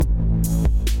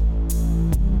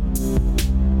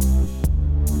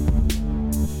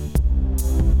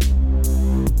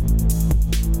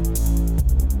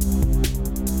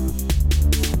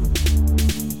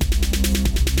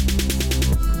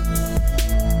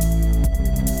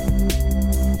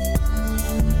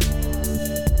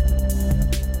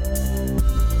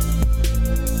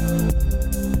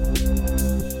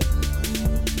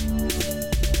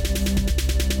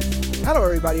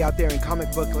everybody out there in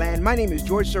comic book land? My name is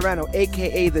George Serrano,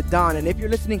 aka The Don, and if you're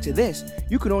listening to this,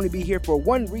 you can only be here for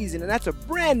one reason, and that's a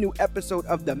brand new episode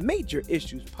of the Major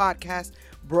Issues Podcast,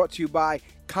 brought to you by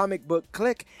Comic Book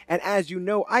Click. And as you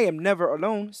know, I am never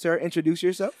alone. Sir, introduce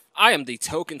yourself. I am the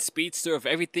token speedster of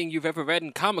everything you've ever read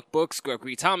in comic books,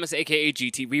 Gregory Thomas, aka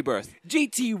GT Rebirth.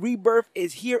 GT Rebirth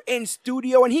is here in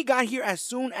studio, and he got here as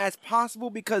soon as possible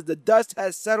because the dust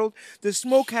has settled, the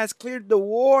smoke has cleared, the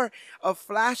war of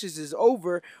flashes is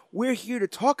over. We're here to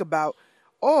talk about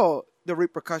all the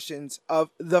repercussions of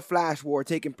the Flash War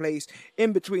taking place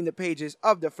in between the pages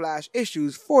of the Flash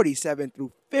issues 47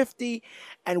 through 50,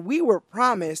 and we were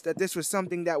promised that this was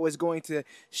something that was going to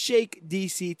shake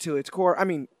DC to its core. I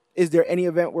mean, is there any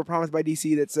event we're promised by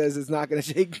DC that says it's not going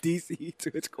to shake DC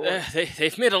to its core?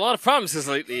 They've made a lot of promises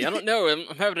lately. I don't know. I'm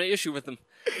having an issue with them.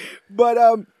 But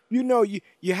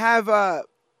you have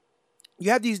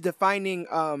these defining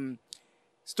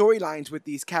storylines with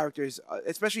these characters,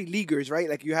 especially Leaguers, right?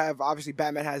 Like you have, obviously,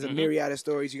 Batman has a myriad of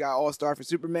stories. You got All-Star for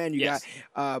Superman. You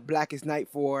got Blackest Night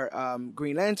for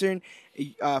Green Lantern.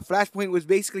 Flashpoint was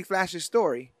basically Flash's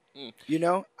story,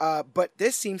 but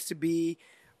this seems to be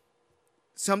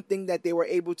something that they were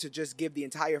able to just give the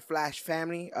entire Flash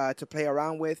family to play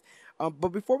around with. But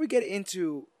before we get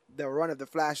into the run of the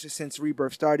Flash since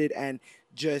Rebirth started and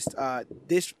just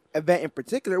this event in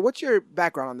particular, what's your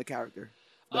background on the character,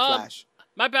 the Flash?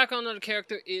 My background on the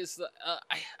character is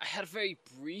I had a very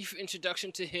brief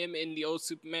introduction to him in the old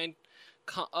Superman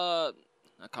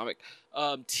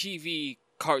TV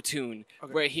cartoon,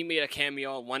 where he made a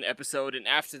cameo on one episode, and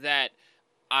after that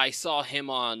I saw him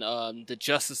on the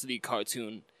Justice League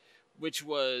cartoon, which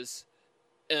was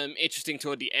interesting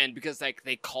toward the end because like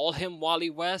they call him Wally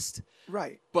West,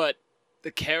 right? But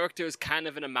the character is kind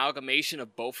of an amalgamation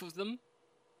of both of them.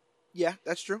 Yeah,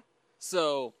 that's true.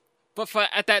 So, but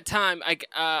at that time,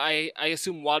 I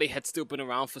assume Wally had still been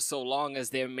around for so long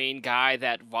as their main guy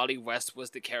that Wally West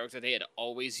was the character they had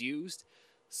always used.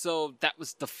 So that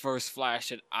was the first Flash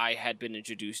that I had been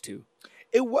introduced to.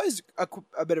 It was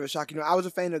a bit of a shock. I was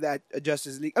a fan of that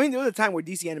Justice League. I mean, there was a time where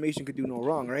DC Animation could do no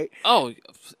wrong, right? Oh,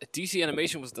 DC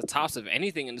Animation was the tops of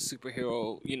anything in the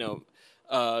superhero,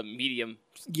 medium.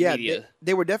 Yeah, media.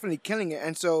 They were definitely killing it.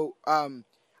 And so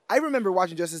I remember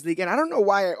watching Justice League, and I don't know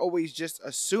why I always just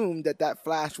assumed that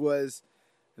Flash was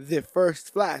the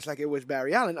first Flash, like it was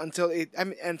Barry Allen, until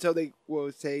they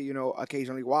will say,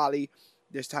 occasionally Wally.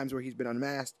 There's times where he's been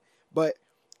unmasked. But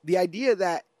the idea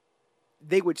that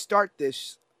they would start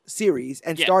this series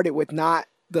and start it with not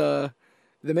not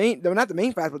the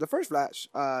main Flash, but the first Flash,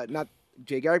 not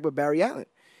Jay Garrick, but Barry Allen.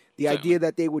 The idea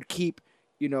that they would keep,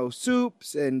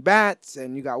 Supes and Bats,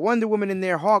 and you got Wonder Woman in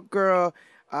there, Hawk Girl,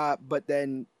 but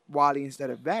then Wally instead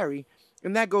of Barry,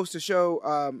 and that goes to show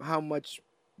how much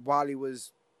Wally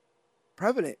was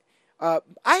prevalent.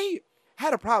 I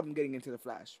had a problem getting into the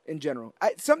Flash in general.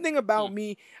 Something about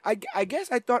me, I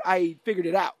guess I thought I figured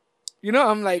it out.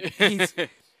 I'm like,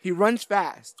 he runs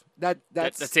fast. That's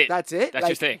it. That's it. That's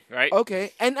your thing, right?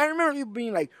 Okay. And I remember people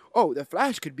being like, "Oh, the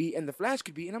Flash could be," and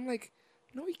I'm like,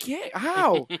 "No, he can't.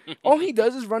 How? All he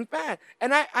does is run fast."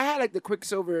 And I had like the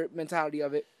Quicksilver mentality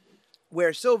of it,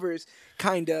 where Silver's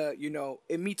kind of,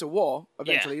 it meets a wall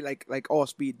eventually, like all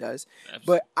Speed does. Absolutely.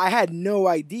 But I had no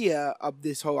idea of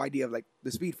this whole idea of like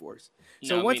the Speed Force.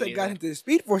 So once I got into the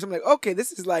Speed Force, I'm like, okay,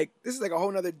 this is like a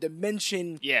whole nother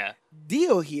dimension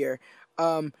deal here.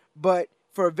 But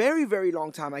for a very, very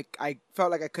long time, I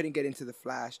felt like I couldn't get into the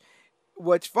Flash.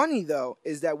 What's funny though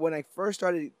is that when I first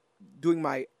started doing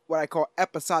my what I call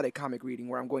episodic comic reading,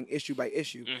 where I'm going issue by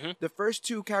issue, the first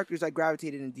two characters I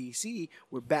gravitated in DC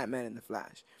were Batman and the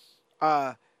Flash.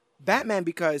 Batman,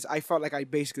 because I felt like I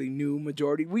basically knew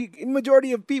majority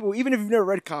of people, even if you've never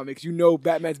read comics,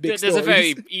 Batman's big stories. There's a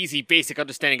very easy, basic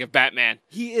understanding of Batman.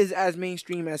 He is as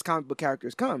mainstream as comic book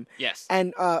characters come. Yes.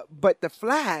 And but the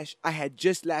Flash, I had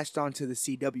just latched onto the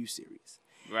CW series.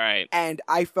 Right. And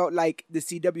I felt like the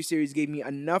CW series gave me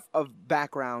enough of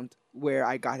background where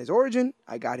I got his origin,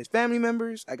 I got his family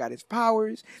members, I got his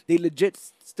powers. They legit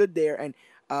stood there and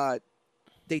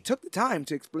they took the time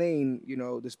to explain,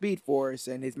 the Speed Force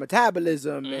and his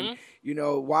metabolism and,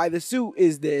 why the suit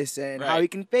is this and how he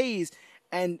can phase.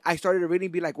 And I started to really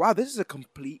be like, wow, this is a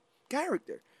complete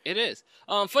character. It is.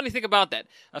 Funny thing about that,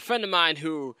 a friend of mine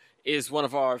who is one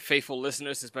of our faithful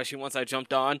listeners, especially once I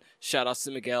jumped on, shout out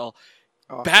to Miguel,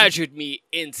 badgered me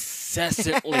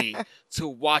incessantly to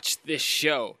watch this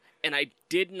show. And I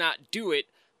did not do it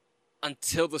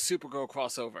until the Supergirl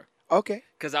crossover. Okay.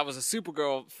 because I was a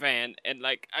Supergirl fan, and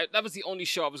like that was the only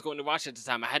show I was going to watch at the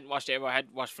time. I hadn't watched Arrow, I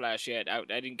hadn't watched Flash yet. I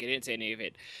didn't get into any of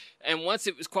it, and once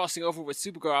it was crossing over with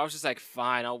Supergirl, I was just like,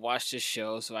 fine, I'll watch this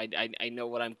show, so I know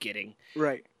what I'm getting,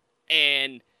 Right.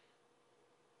 and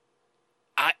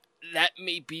that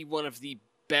may be one of the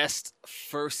best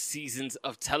first seasons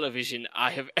of television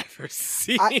I have ever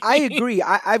seen. I agree.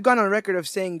 I've gone on record of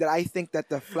saying that I think that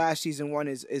the Flash season 1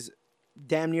 is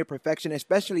damn near perfection,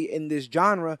 especially in this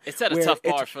genre. It set a where tough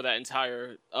bar it's- for that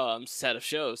entire set of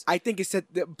shows. I think it set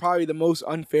probably the most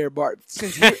unfair bar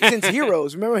since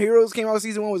Heroes. Remember, Heroes came out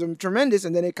season 1 was tremendous,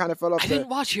 and then it kind of fell off. I didn't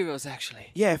watch Heroes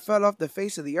actually. Yeah, it fell off the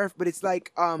face of the earth. But it's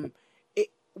like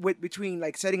between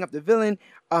like setting up the villain,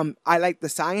 I like the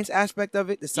science aspect of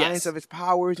it, the science Yes. of its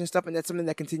powers and stuff, and that's something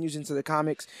that continues into the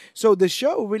comics. So the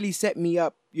show really set me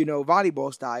up,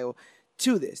 volleyball style,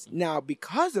 to this. Now,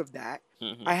 because of that,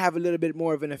 I have a little bit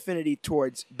more of an affinity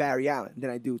towards Barry Allen than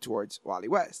I do towards Wally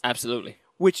West. Absolutely.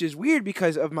 Which is weird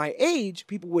because of my age,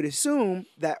 people would assume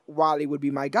that Wally would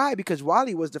be my guy because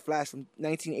Wally was the Flash from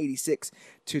 1986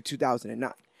 to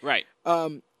 2009. Right.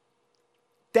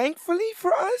 Thankfully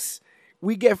for us,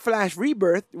 we get Flash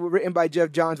Rebirth, written by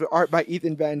Jeff Johns with art by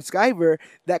Ethan Van Sciver,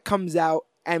 that comes out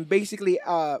and basically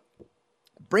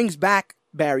brings back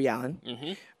Barry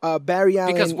Allen. Barry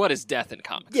Allen. Because what is death in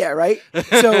comics? Yeah, right?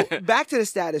 So back to the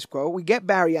status quo. We get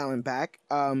Barry Allen back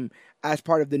as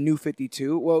part of the New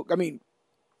 52. Well, I mean,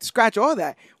 scratch all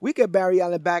that. We get Barry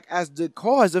Allen back as the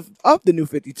cause of the New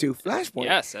 52 Flashpoint.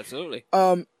 Yes, absolutely.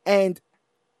 And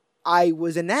I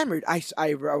was enamored. I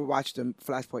watched the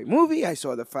Flashpoint movie. I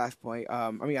saw the Flashpoint.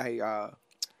 I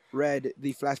read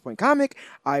the Flashpoint comic.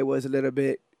 I was a little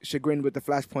bit chagrined with the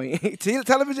Flashpoint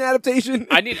television adaptation.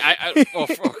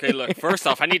 Okay, look, first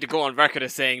off, I need to go on record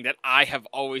as saying that I have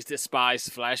always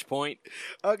despised Flashpoint.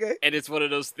 Okay. And it's one of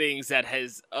those things that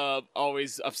has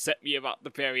always upset me about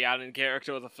the Barry Allen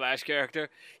character or the Flash character.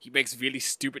 He makes really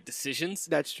stupid decisions.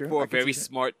 That's true. For I a can see very that.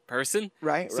 smart person.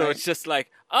 Right, So right. it's just like,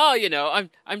 I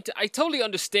totally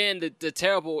understand the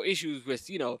terrible issues with,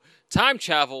 time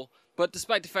travel, but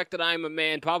despite the fact that I'm a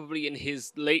man probably in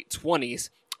his late 20s,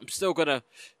 I'm still gonna,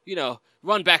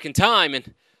 run back in time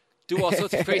and do all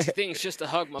sorts of crazy things just to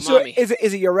hug my mommy. Is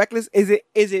it your reckless? Is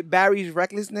it Barry's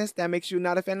recklessness that makes you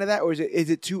not a fan of that, or is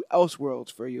it too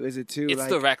Elseworlds for you? Is it too? It's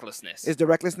the recklessness. Is the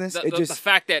recklessness? The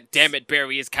fact that "damn it,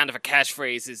 Barry" is kind of a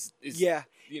catchphrase is yeah.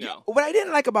 Yeah, what I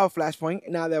didn't like about Flashpoint,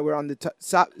 now that we're on the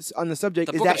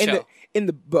subject, The is book that or in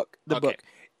the book, Okay.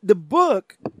 the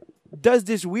book does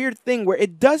this weird thing where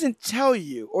it doesn't tell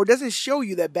you or doesn't show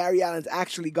you that Barry Allen's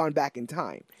actually gone back in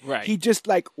time. Right. He just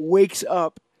like wakes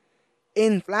up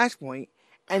in Flashpoint,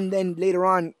 and then later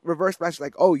on, Reverse Flash is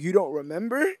like, "Oh, you don't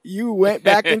remember? You went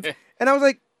back in," and I was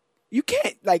like, "You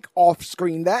can't like off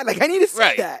screen that. Like, I need to see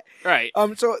Right. that." Right.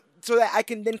 So that I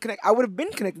can then connect. I would have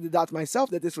been connected the dots myself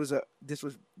that this was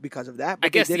because of that. But I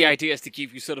guess they the didn't. idea is to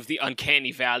keep you sort of the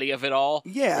uncanny valley of it all.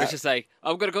 Yeah. Where it's just like,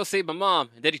 I'm gonna go save my mom,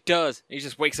 and then he does, and he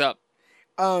just wakes up.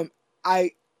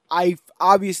 I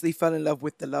obviously fell in love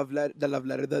with the love letter,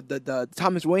 the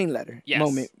Thomas Wayne letter Yes.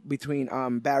 moment between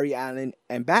Barry Allen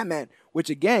and Batman, which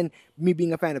again, me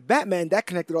being a fan of Batman, that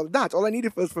connected all the dots. All I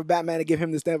needed was for Batman to give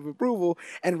him the stamp of approval,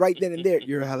 and right then and there,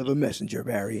 you're a hell of a messenger,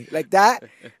 Barry. Like that,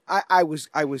 I was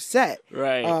set.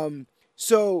 Right.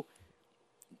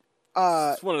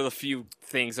 It's one of the few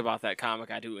things about that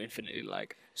comic I do infinitely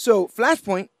like. So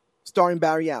Flashpoint, starring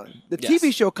Barry Allen. The Yes.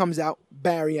 TV show comes out,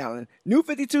 Barry Allen. New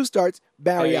 52 starts,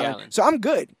 Barry Barry Allen. Allen. So I'm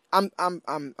good.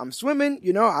 I'm swimming.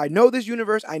 I know this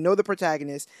universe. I know the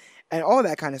protagonist, and all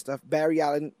that kind of stuff. Barry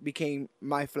Allen became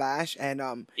my Flash,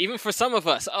 and Even for some of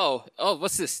us,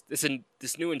 what's this?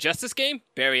 This new Injustice game?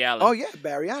 Barry Allen. oh yeah,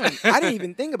 Barry Allen. I didn't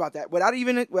even think about that without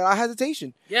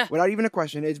hesitation. Yeah. Without even a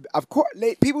question. It's of course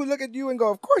people look at you and go,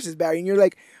 of course it's Barry, and you're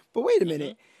like, but wait a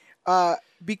minute,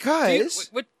 because.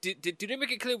 Did they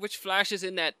make it clear which Flash is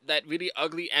in that really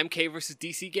ugly MK versus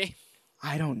DC game?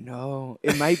 I don't know.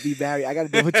 It might be Barry. I gotta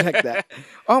double check that.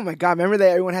 Oh my god! Remember that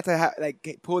everyone had to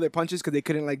pull their punches because they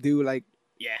couldn't do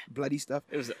Yeah. bloody stuff.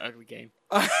 It was an ugly game.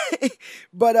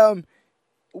 But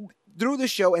through the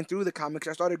show and through the comics,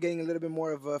 I started getting a little bit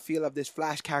more of a feel of this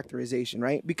Flash characterization,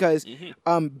 right? Because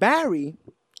Barry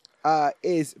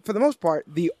is, for the most part,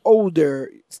 the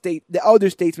elder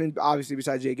statesman, obviously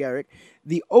besides Jay Garrick,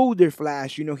 the older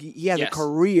Flash. He has a Yes.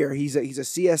 career. He's a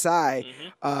CSI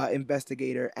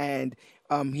investigator, and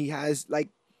he has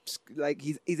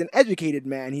he's an educated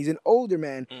man. He's an older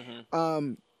man.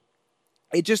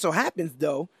 It just so happens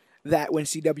though that when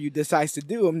CW decides to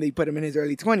do him, they put him in his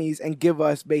early 20s and give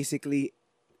us basically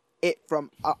it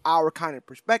from our kind of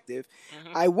perspective.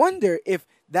 Mhm. I wonder if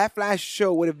that Flash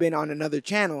show would have been on another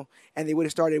channel and they would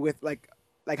have started with like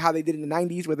how they did in the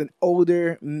 90s with an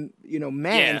older, man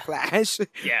Yeah. Flash,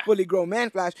 Yeah. fully grown man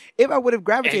Flash. If I would have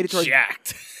gravitated And towards,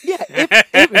 jacked. yeah,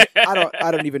 if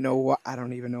I don't even know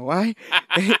why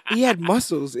he had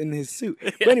muscles in his suit.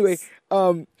 But anyway,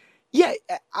 yeah,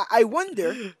 I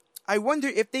wonder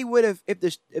if they would have if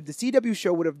the CW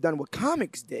show would have done what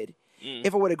comics did.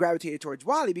 If I would have gravitated towards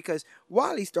Wally, because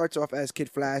Wally starts off as Kid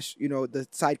Flash, the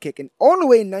sidekick, and all the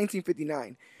way in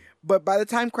 1959. But by the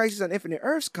time Crisis on Infinite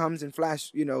Earths comes and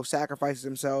Flash, sacrifices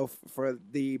himself for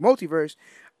the multiverse,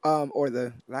 or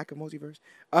the lack of multiverse,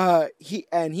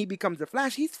 he becomes the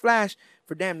Flash. He's Flash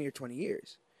for damn near 20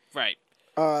 years. Right.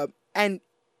 And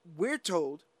we're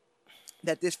told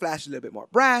that this Flash is a little bit more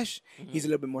brash. Mm-hmm. He's a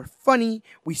little bit more funny.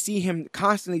 We see him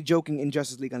constantly joking in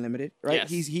Justice League Unlimited, right?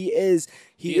 Yes. He is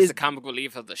the comic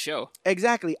relief of the show.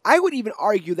 Exactly. I would even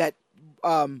argue that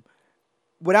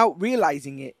without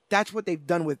realizing it, that's what they've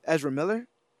done with Ezra Miller.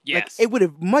 Yes. Like, it would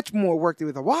have much more worked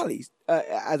with a Wally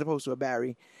as opposed to a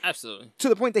Barry. Absolutely. To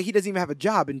the point that he doesn't even have a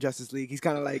job in Justice League. He's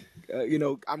kind of like,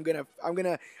 I'm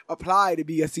gonna apply to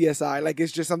be a CSI. Like,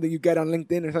 it's just something you get on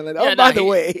LinkedIn or something like that. Yeah, by the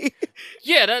way.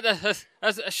 Yeah, that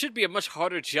should be a much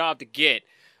harder job to get.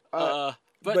 But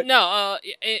no,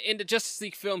 in the Justice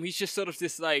League film, he's just sort of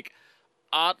this, like,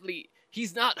 oddly...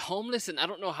 He's not homeless, and I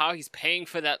don't know how he's paying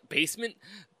for that basement,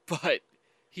 but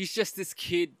he's just this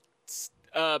kid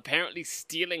apparently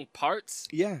stealing parts.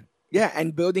 Yeah,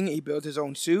 and he builds his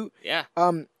own suit. Yeah.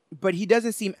 But he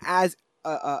doesn't seem as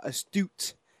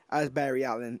astute as Barry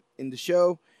Allen in the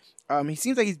show. He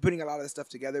seems like he's putting a lot of the stuff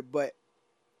together, but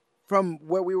from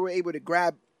what we were able to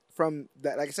grab from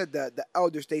that, like I said, the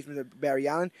elder statesman of Barry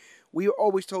Allen, we were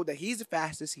always told that he's the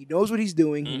fastest. He knows what he's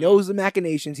doing. He knows the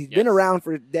machinations. He's been around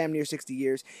for damn near 60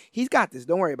 years. He's got this.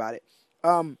 Don't worry about it.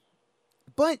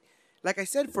 But like I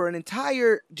said, for an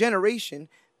entire generation,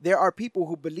 there are people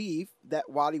who believe that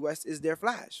Wally West is their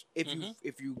Flash.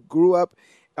 If you grew up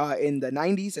in the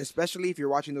 90s, especially if you're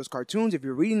watching those cartoons, if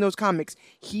you're reading those comics,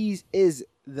 he is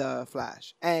the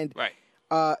Flash. And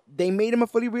they made him a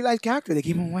fully realized character. They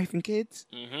gave him a wife and kids.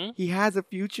 Mm-hmm. He has a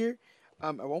future.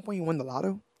 At one point, he won the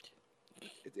lotto.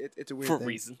 It's a weird thing. For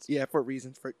reasons. Yeah, for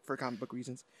reasons. For comic book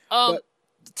reasons. But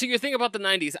to your thing about the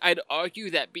 90s, I'd argue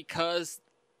that because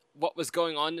what was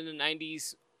going on in the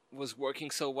 90s was working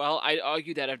so well, I'd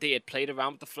argue that if they had played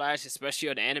around with the Flash, especially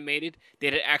on animated,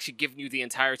 they'd have actually given you the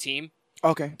entire team.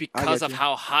 Okay. Because of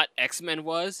how hot X-Men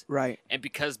was. Right. And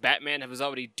because Batman was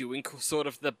already doing sort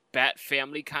of the Bat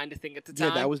family kind of thing at the time.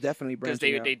 Yeah, that was definitely branching out.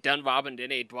 Because they'd done Robin, then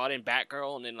they brought in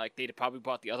Batgirl, and then like they'd probably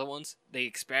brought the other ones. They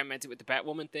experimented with the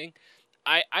Batwoman thing.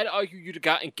 I'd argue you'd have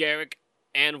gotten Garrick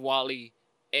and Wally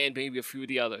and maybe a few of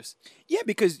the others. Yeah,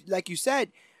 because like you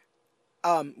said,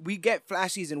 we get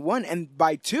Flash season 1, and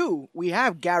by 2, we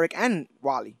have Garrick and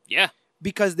Wally. Yeah.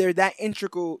 Because they're that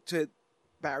integral to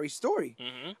Barry's story.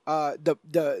 Mm-hmm.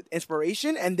 The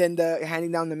inspiration and then the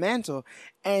handing down the mantle.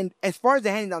 And as far as the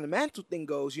handing down the mantle thing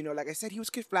goes, like I said, he was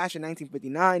Kid Flash in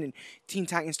 1959, and Teen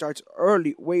Titans starts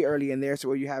way early in there, so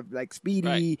where you have like Speedy.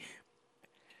 Right.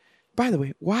 By the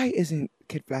way, why isn't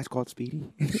Kid Flash called Speedy?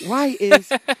 why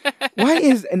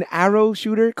is an arrow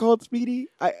shooter called Speedy?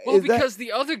 Because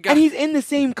the other guy... And he's in the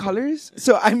same colors,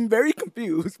 so I'm very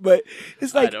confused. But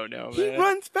it's like, I don't know, he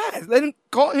runs fast. Let him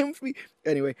call him Speedy.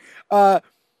 Anyway, but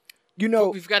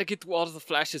we've got to get through all of the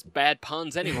Flash's bad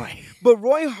puns anyway. But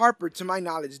Roy Harper, to my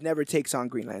knowledge, never takes on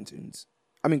Green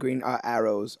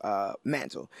Arrow's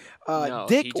mantle. No,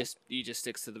 Dick, he just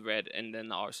sticks to the red and then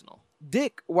the Arsenal.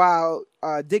 Dick, while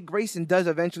Dick Grayson does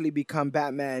eventually become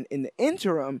Batman in the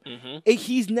interim,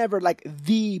 he's never like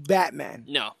the Batman.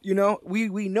 No.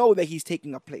 We know that he's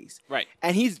taking a place. Right.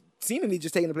 And he's seemingly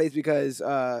just taking the place because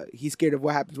he's scared of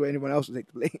what happens when anyone else will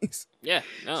take the place. Yeah,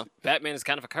 no. Batman is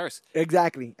kind of a curse.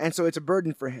 Exactly. And so it's a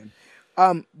burden for him.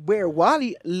 Where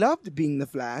Wally loved being the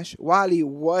Flash. Wally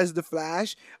was the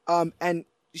Flash. And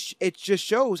it just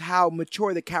shows how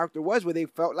mature the character was, where they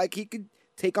felt like he could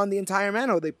take on the entire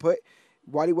mantle. They put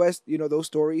Wally West, those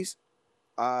stories,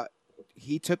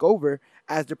 he took over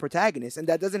as the protagonist, and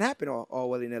that doesn't happen all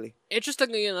willy-nilly.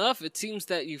 Interestingly enough, it seems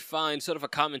that you find sort of a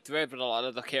common thread with a lot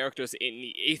of the characters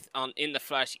in the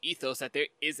Flash ethos, that there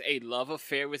is a love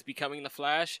affair with becoming the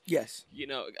Flash. Yes.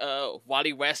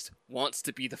 Wally West wants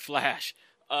to be the Flash.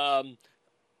 And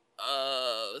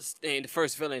the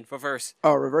first villain, Reverse.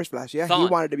 Oh, Reverse Flash, yeah. He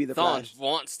wanted to be the Flash.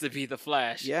 Wants to be the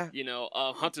Flash. Yeah.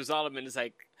 Hunter Zolomon is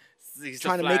like, he's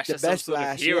trying to make the best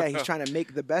Flash. Yeah, he's trying to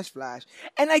make the best Flash.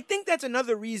 And I think that's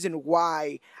another reason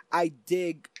why I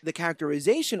dig the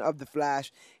characterization of the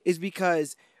Flash, is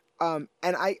because and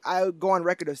I'll go on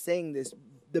record of saying this.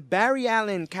 The Barry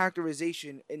Allen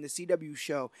characterization in the CW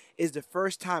show is the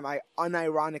first time I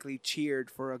unironically cheered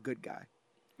for a good guy.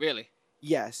 Really?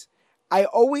 Yes. I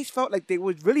always felt like they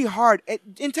was really hard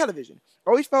in television. I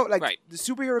always felt like Right. the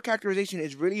superhero characterization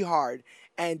is really hard,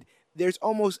 and there's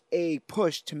almost a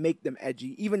push to make them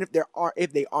edgy, even if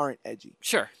they aren't edgy.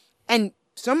 Sure. And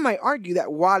some might argue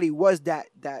that Wally was that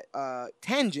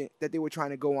tangent that they were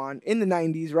trying to go on in the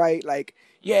 90s, right? Like,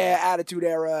 yeah, Attitude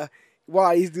Era,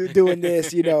 Wally's doing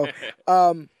this, you know.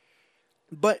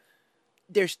 But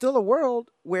there's still a world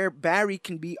where Barry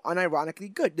can be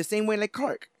unironically good, the same way like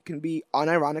Clark can be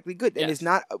unironically good. And Yes. it's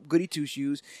not goody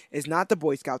two-shoes. It's not the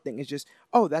Boy Scout thing. It's just,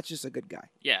 oh, that's just a good guy.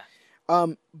 Yeah.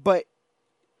 But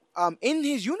in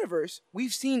his universe,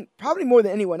 we've seen probably more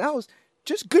than anyone else,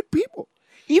 just good people.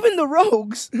 Even the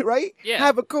Rogues, right, Yeah.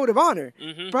 have a code of honor.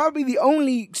 Mm-hmm. Probably the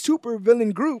only super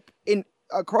villain group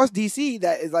across DC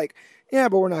that is like, yeah,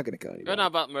 but we're not going to kill anybody. We're not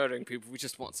about murdering people. We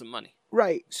just want some money.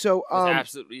 Right. So With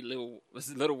absolutely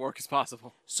as little work as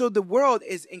possible. so the world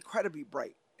is incredibly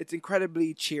bright. It's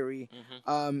incredibly cheery.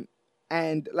 Mm-hmm.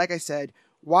 And like I said,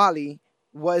 Wally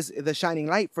was the shining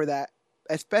light for that,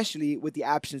 especially with the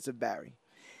absence of Barry.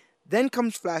 Then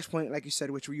comes Flashpoint, like you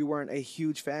said, which you weren't a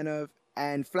huge fan of.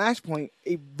 And Flashpoint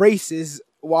erases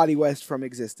Wally West from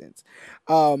existence.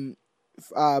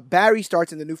 Barry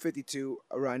starts in the New 52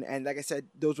 run, and like I said,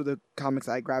 those were the comics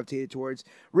I gravitated towards.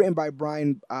 Written by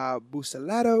Brian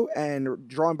Buccellato and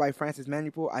drawn by Francis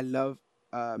Manapul. I love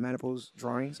Manapul's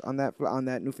drawings on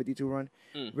that New 52 run.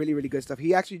 Really, really good stuff.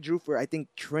 He actually drew for, I think,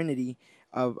 Trinity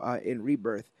in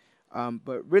Rebirth,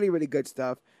 but really, really good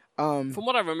stuff. From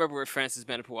what I remember with Francis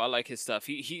Manapul, I like his stuff.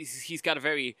 He's got a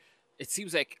very, it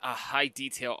seems like a high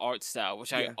detail art style,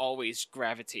 which I always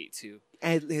gravitate to.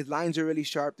 And his lines are really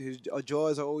sharp. His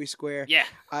jaws are always square. Yeah.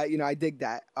 I dig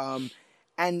that.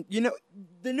 And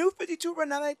the New 52 run,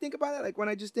 now that I think about it, like when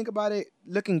I just think about it,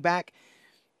 looking back,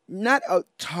 not a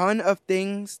ton of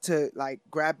things to like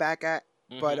grab back at,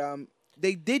 but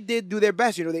they did do their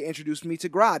best. They introduced me to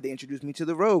Grodd, they introduced me to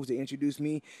the Rogues, they introduced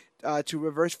me to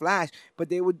Reverse Flash, but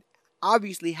they would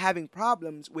obviously having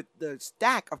problems with the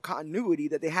stack of continuity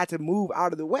that they had to move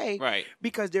out of the way, Right.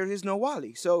 because there is no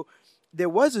Wally. So there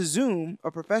was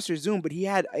a Professor Zoom, but he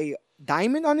had a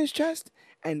diamond on his chest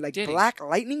and like black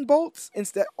lightning bolts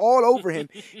instead all over him.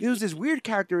 It was this weird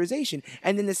characterization.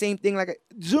 And then the same thing, like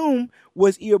Zoom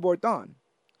was Eobard Thawne.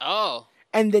 Oh.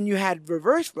 And then you had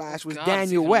Reverse Flash was God, Daniel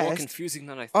it's even West. more confusing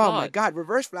than I thought. Oh my God,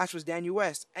 Reverse Flash was Daniel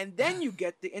West. And then you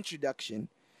get the introduction.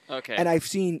 Okay. And I've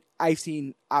seen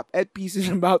op-ed pieces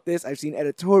about this. I've seen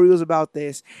editorials about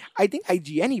this. I think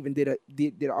IGN even did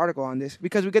an article on this,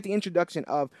 because we get the introduction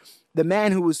of the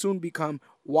man who will soon become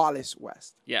Wallace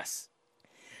West. Yes.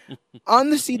 On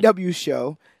the CW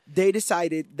show, they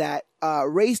decided that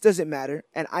race doesn't matter,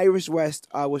 and Iris West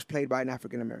was played by an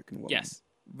African-American woman. Yes.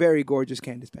 Very gorgeous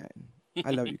Candace Patton.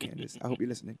 I love you, Candace. I hope you're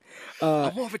listening.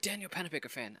 I'm more of a Daniel Pennebaker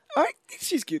fan. All right,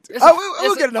 she's cute too. There's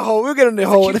We'll get in the hole. We'll get in the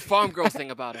There's hole. a cute farm girl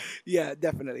thing about her. Yeah,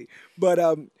 definitely. But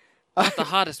Not the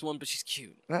hottest one, but she's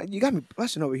cute. you got me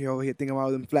blushing over here thinking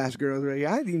about them Flash girls right here.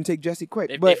 I didn't even take Jesse Quick.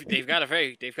 They've got a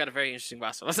very interesting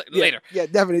roster. Later. Yeah,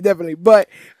 definitely. But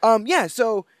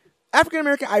so African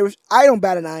American Irish, I don't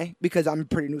bat an eye because I'm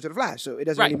pretty new to the Flash, so it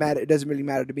doesn't really matter. It doesn't really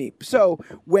matter to me. So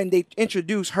when they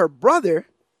introduce her brother,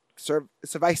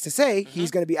 suffice to say,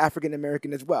 he's going to be African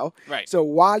American as well. Right. So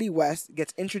Wally West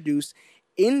gets introduced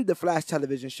in the Flash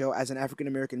television show as an African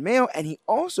American male, and he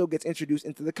also gets introduced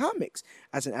into the comics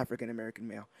as an African American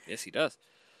male. Yes, he does.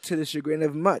 To the chagrin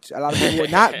of much. A lot of people were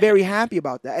not very happy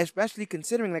about that, especially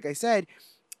considering, like I said,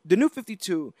 the New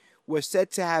 52 was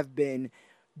said to have been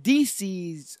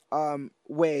DC's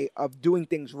way of doing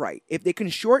things right. If they can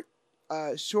shorthand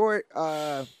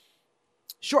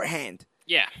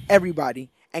everybody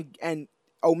and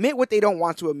omit what they don't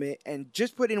want to omit and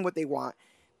just put in what they want,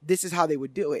 this is how they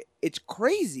would do it. It's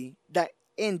crazy that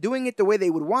in doing it the way they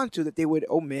would want to, that they would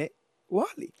omit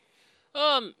Wally.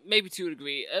 Maybe to a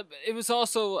degree. It was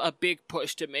also a big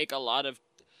push to make a lot of,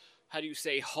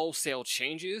 wholesale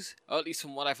changes, or at least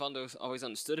from what I've always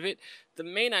understood of it. The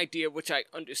main idea, which I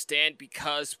understand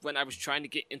because when I was trying to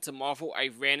get into Marvel, I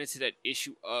ran into that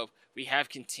issue of we have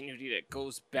continuity that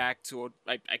goes back to,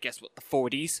 the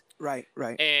 40s. Right.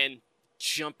 And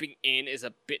jumping in is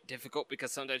a bit difficult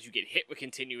because sometimes you get hit with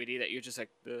continuity that you're just like,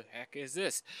 the heck is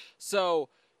this? So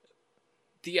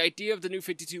the idea of the New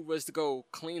 52 was to go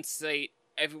clean slate.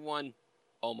 Everyone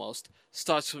almost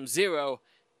starts from zero,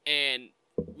 and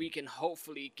we can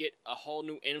hopefully get a whole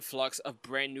new influx of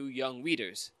brand new young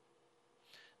readers.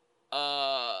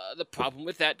 The problem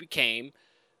with that became,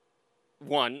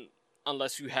 one,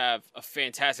 unless you have a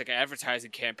fantastic advertising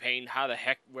campaign.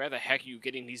 Where the heck are you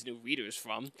getting these new readers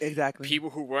from? Exactly. People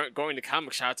who weren't going to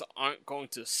comic shops aren't going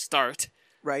to start.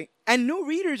 Right. And new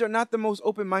readers are not the most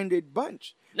open-minded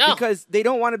bunch. No. Because they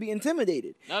don't want to be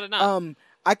intimidated. No, they're not.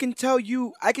 I can tell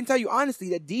you honestly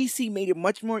that DC made it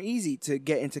much more easy to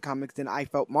get into comics than I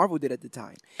felt Marvel did at the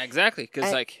time. Exactly,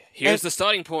 because here's the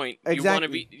starting point. Exactly. You want to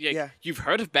be, you've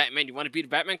heard of Batman. You want to be the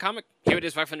Batman comic? Here it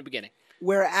is, right from the beginning.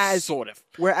 Whereas, sort of.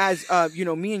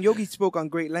 Me and Yogi spoke on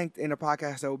great length in a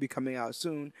podcast that will be coming out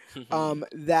soon. You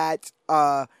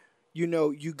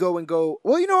go.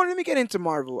 Well, you know what? Let me get into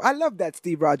Marvel. I love that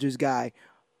Steve Rogers guy.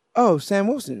 Oh, Sam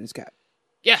Wilson is Cap.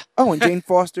 Yeah. Oh, and Jane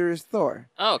Foster is Thor.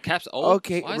 Oh, Cap's old.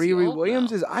 Okay, Riri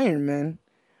Williams is Iron Man.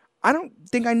 I don't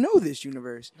think I know this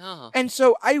universe. No. And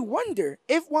so I wonder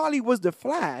if Wally was the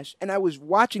Flash and I was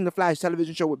watching the Flash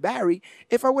television show with Barry,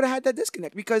 if I would have had that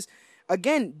disconnect. Because,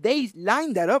 again, they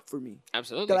lined that up for me.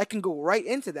 Absolutely. That I can go right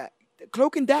into that.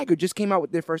 Cloak and Dagger just came out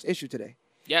with their first issue today.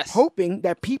 Yes. Hoping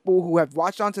that people who have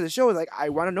watched onto the show are like, I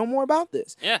want to know more about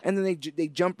this. Yeah. And then they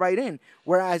jump right in.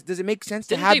 Whereas, does it make sense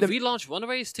to have them... Didn't they relaunch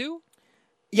Runaways too?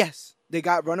 Yes. They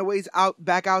got Runaways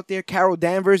back out there. Carol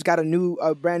Danvers got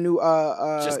a brand new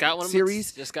just got one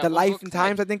series. Just got the Life and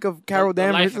Times, I think, of Carol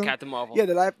Danvers. The Life of Captain Marvel. Yeah,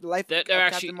 the life they're of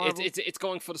actually, Captain Marvel. It's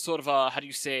going for the sort of how do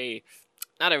you say,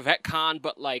 not a retcon,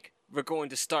 but like we're going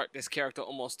to start this character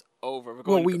almost over.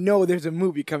 We know there's a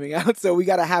movie coming out, so we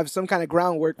got to have some kind of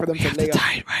groundwork for them to lay up.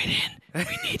 Tie it right in.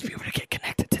 We need to be able to get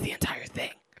connected to the entire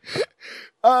thing.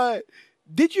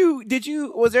 Did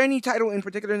you? Was there any title in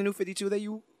particular in the New 52 that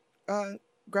you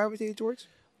gravitated towards?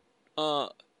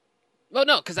 Well,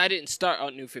 no, because I didn't start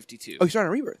on New 52. Oh, you started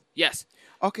on Rebirth? Yes.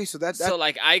 Okay, so that's... So,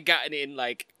 like, I got in,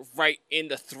 like, right in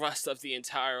the thrust of the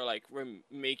entire, like, we're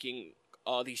making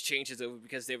all these changes over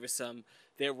because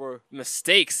there were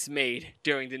mistakes made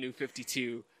during the New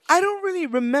 52. I don't really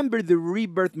remember the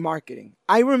Rebirth marketing.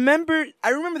 I remember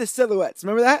the silhouettes.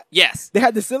 Remember that? Yes. They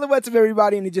had the silhouettes of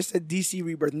everybody, and it just said DC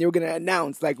Rebirth, and they were going to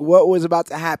announce, like, what was about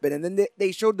to happen. And then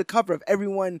they showed the cover of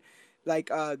everyone...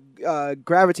 like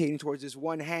gravitating towards this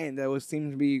one hand that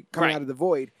seemed to be coming out of the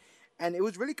void. And it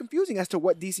was really confusing as to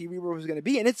what DC Rebirth was going to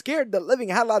be. And it scared the living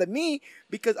hell out of me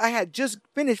because I had just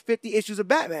finished 50 issues of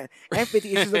Batman and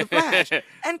 50 issues of The Flash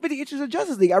and 50 issues of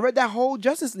Justice League. I read that whole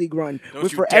Justice League run.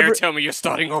 Don't you dare tell me you're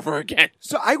starting over again.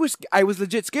 So I was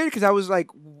legit scared because I was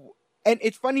like, and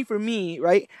it's funny for me,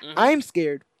 right? Mm-hmm. I'm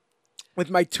scared. With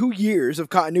my 2 years of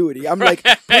continuity. I'm like,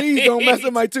 please don't mess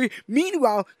with my 2 years.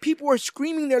 Meanwhile, people are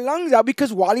screaming their lungs out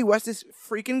because Wally West is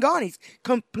freaking gone. He's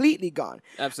completely gone.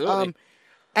 Absolutely.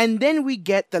 And then we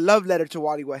get the love letter to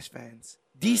Wally West fans.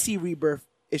 DC Rebirth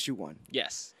issue 1.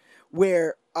 Yes.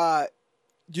 Where,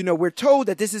 we're told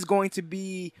that this is going to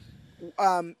be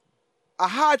a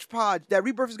hodgepodge, that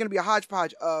Rebirth is going to be a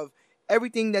hodgepodge of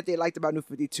everything that they liked about New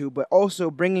 52, but also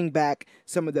bringing back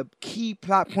some of the key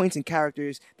plot points and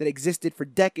characters that existed for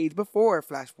decades before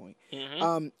Flashpoint.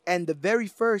 Mm-hmm. And the very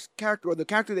first character, or the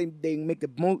character they make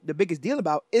the biggest deal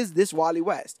about, is this Wally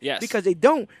West. Yes. Because they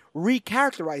don't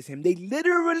recharacterize him. They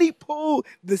literally pull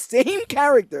the same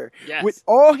character with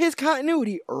all his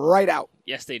continuity right out.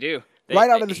 Yes, they do. Right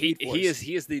out of the Speed Force.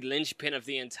 He is the linchpin of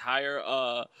the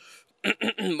entire...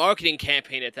 marketing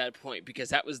campaign at that point, because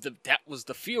that was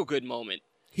the feel good moment.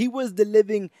 He was the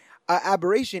living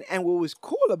aberration, and what was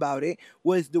cool about it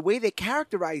was the way they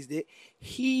characterized it.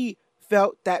 He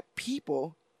felt that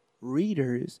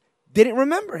readers, didn't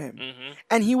remember him,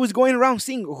 and he was going around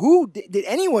seeing who did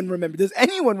anyone remember? Does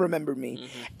anyone remember me?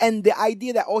 Mm-hmm. And the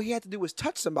idea that all he had to do was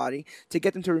touch somebody to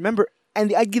get them to remember, and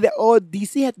the idea that all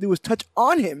DC had to do was touch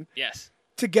on him. Yes.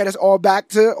 To get us all back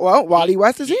to, Wally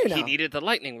West is here now. He needed the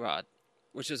lightning rod,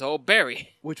 which was old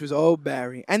Barry.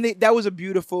 And that was a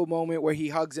beautiful moment where he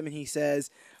hugs him and he says,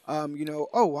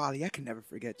 oh, Wally, I can never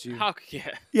forget you.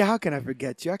 Yeah, how can I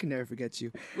forget you? I can never forget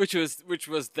you. Which was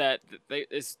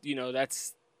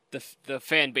that's the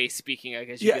fan base speaking, I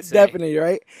guess you could say. Yeah, definitely,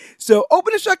 right? So,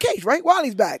 open and shut case, right?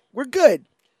 Wally's back. We're good.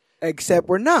 Except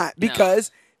we're not, because...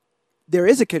 No. There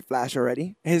is a Kid Flash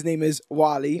already. His name is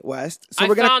Wally West.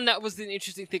 So I found that was the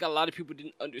interesting thing a lot of people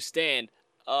didn't understand.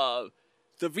 The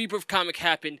Rebirth comic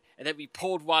happened, and then we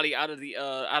pulled Wally out of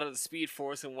the Speed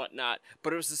Force and whatnot.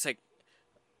 But it was just like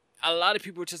a lot of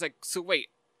people were just like, so wait,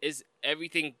 is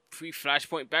everything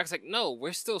pre-Flashpoint back? It's like, no,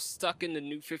 we're still stuck in the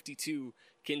New 52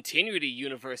 continuity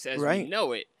universe as we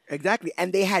know it. Exactly,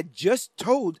 and they had just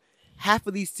told half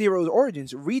of these heroes'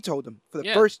 origins, retold them for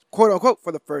the first, quote unquote,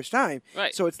 for the first time.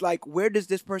 Right. So it's like, where does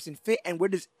this person fit, and where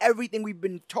does everything we've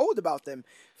been told about them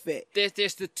fit?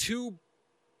 There's the two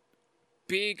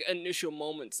big initial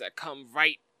moments that come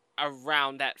right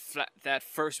around that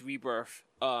first Rebirth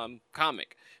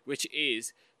comic, which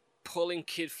is pulling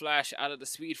Kid Flash out of the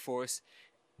Speed Force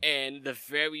and the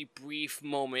very brief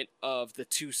moment of the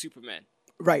two Supermen.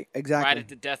 Right, Right exactly. at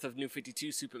the death of New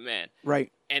 52 Superman.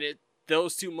 Right. And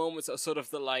those two moments are sort of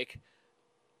the like,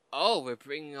 oh, we're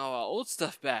bringing all our old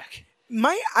stuff back.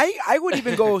 I would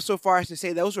even go so far as to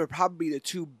say those were probably the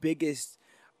two biggest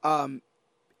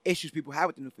issues people had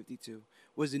with the New 52.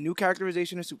 Was the new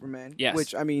characterization of Superman, Yes.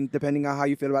 which, I mean, depending on how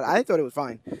you feel about it, I thought it was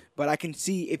fine. But I can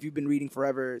see, if you've been reading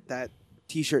forever, that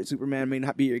T-shirt Superman may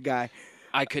not be your guy.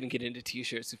 I couldn't get into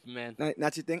T-shirt Superman.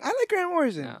 Not your thing. I like Grant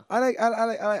Morrison. No. I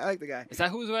like the guy. Is that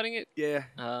who's writing it? Yeah.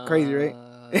 Crazy, right?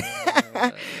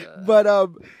 But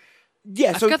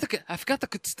yeah. So I've got the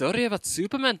good story about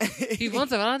Superman. He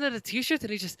wants around in a T-shirt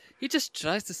and he just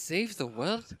tries to save the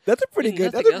world. that's a pretty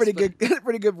good. Nothing That's a else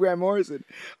pretty good Grant Morrison.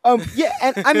 Yeah,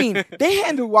 and I mean they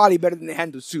handle Wally better than they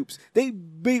handle Soups.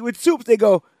 With Soups they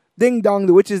go ding dong,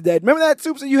 the witch is dead. Remember that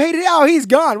Soups that you hated? Oh, he's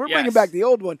gone. We're bringing Yes. back the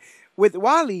old one. With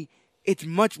Wally, it's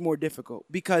much more difficult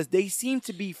because they seem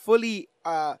to be fully,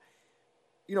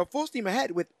 full steam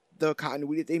ahead with the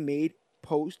continuity that they made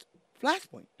post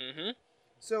Flashpoint. Mm-hmm.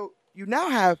 So you now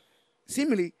have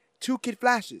seemingly two Kid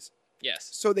Flashes. Yes.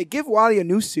 So they give Wally a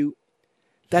new suit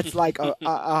that's like a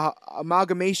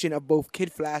amalgamation of both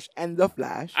Kid Flash and the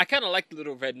Flash. I kind of like the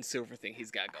little red and silver thing he's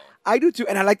got going. I do too,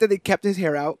 and I like that they kept his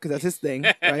hair out because that's his thing,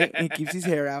 right? He keeps his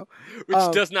hair out. Which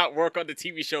does not work on the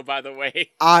TV show, by the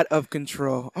way. Out of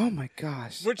control. Oh my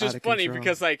gosh. Which Out is of funny control.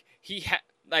 because like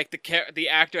the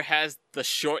actor has the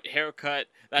short haircut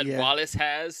that Yeah. Wallace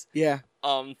has Yeah.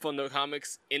 from the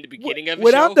comics in the beginning of the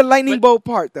Without show. the lightning but bolt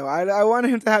part though. I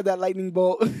wanted him to have that lightning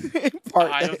bolt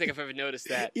part. I don't think I've ever noticed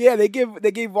that. Yeah, they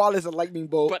gave Wallace a lightning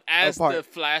bolt. But as part. the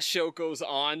Flash show goes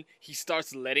on, he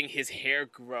starts letting his hair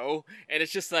grow, and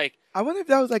it's just like I wonder if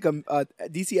that was like a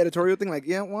DC editorial thing. Like,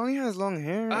 yeah, Wally has long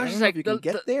hair. I I was don't just know like, if you can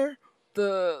get there.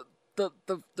 the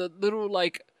little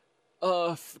like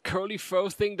curly fro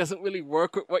thing doesn't really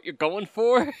work with what you're going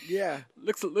for. Yeah.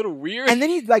 Looks a little weird. And then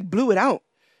he like blew it out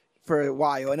for a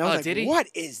while, and I was like, did he? "What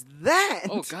is that?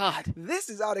 Oh God, This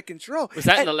is out of control." was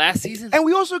that in And- the last season? And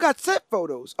we also got set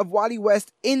photos of Wally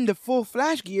West in the full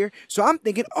Flash gear. So I'm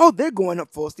thinking, oh, they're going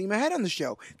up full steam ahead on the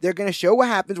show. They're going to show what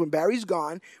happens when Barry's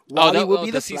gone. Wally will be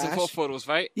the season Flash. 4 photos,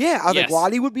 right? Yeah, I was like, Yes.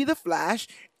 Wally would be the Flash,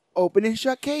 open and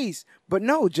shut case. But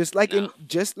no, just like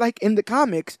in the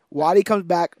comics, Wally comes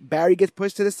back, Barry gets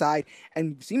pushed to the side,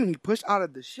 and seemingly pushed out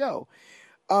of the show.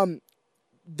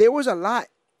 There was a lot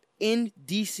in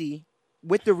DC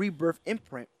with the Rebirth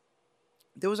imprint.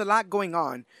 There was a lot going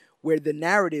on where the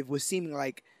narrative was seeming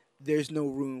like there's no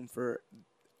room for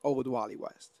old Wally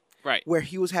West. Right. Where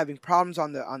he was having problems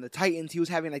on the Titans, he was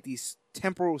having like these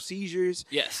temporal seizures.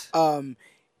 Yes. And-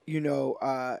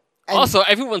 Also,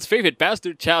 everyone's favorite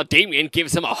bastard child, Damien,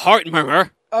 gives him a heart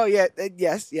murmur. Oh yeah,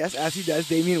 yes, as he does,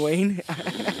 Damian Wayne.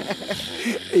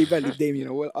 You better leave Damian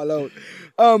alone.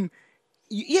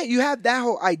 Yeah, you have that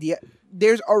whole idea.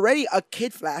 There's already a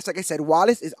Kid Flash, like I said.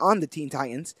 Wallace is on the Teen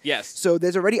Titans, Yes. so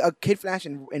there's already a Kid Flash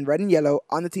in red and yellow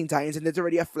on the Teen Titans, and there's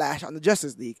already a Flash on the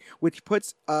Justice League, which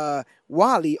puts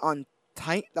Wally on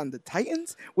the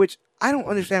Titans, which I don't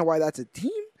understand why that's a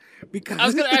team. Because I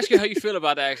was gonna ask you how you feel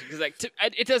about that actually, because like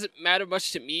it doesn't matter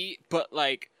much to me, but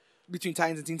like, between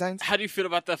Titans and Teen Titans. how do you feel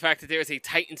about the fact that there is a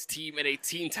Titans team and a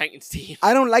Teen Titans team?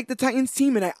 I don't like the Titans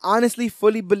team, and I honestly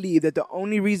fully believe that the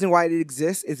only reason why it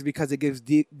exists is because it gives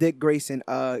Dick Grayson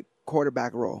a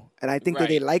quarterback role, and I think that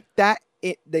they Right. liked that.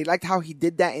 They liked how he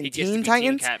did that in He gets to Teen be team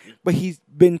Titans, captain. but he's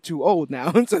been too old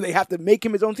now, so they have to make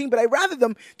him his own team. But I'd rather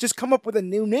them just come up with a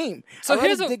new name. So I'd rather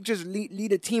here's a- Dick just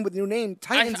lead a team with a new name.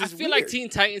 Titans I is feel weird. like Teen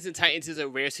Titans and Titans is a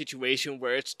rare situation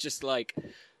where it's just like,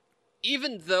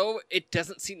 even though it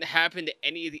doesn't seem to happen to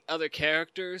any of the other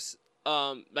characters,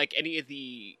 like any of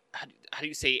the how do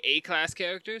you say A-class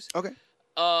characters? Okay.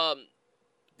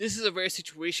 This is a rare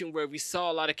situation where we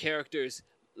saw a lot of characters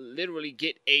literally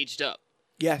get aged up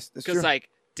Yes, that's true. because like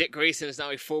Dick Grayson is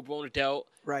now a full-blown adult.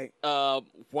 Right.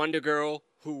 Wonder Girl,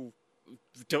 who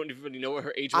don't even really know what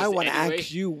her age was I want to anyway.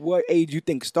 ask you what age you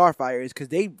think Starfire is, because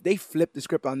they flipped the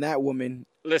script on that woman.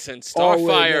 Listen, all Starfire.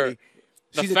 willy-nilly.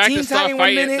 The She's a fact Teen that Titan one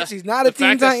Starfire- minute. the- She's not the a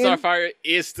Teen fact Titan. that Starfire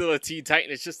is still a Teen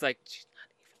Titan, it's just like she's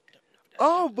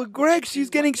Oh, but Greg, she's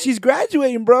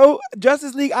graduating, bro.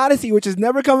 Justice League Odyssey, which is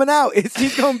never coming out.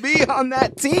 She's gonna be on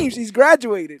that team. She's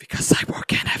graduated. because Cyborg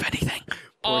can't have anything.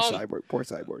 Poor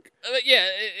Cyborg. Yeah,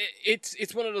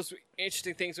 it's one of those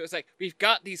interesting things where it's like we've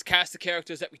got these cast of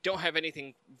characters that we don't have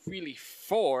anything really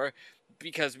for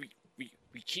because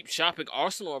we keep shopping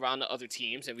Arsenal around to other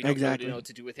teams, and we don't really know what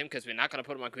to do with him because we're not going to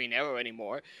put him on Green Arrow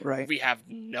anymore. Right. We have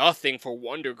nothing for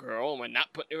Wonder Girl, and we're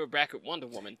not putting her back at Wonder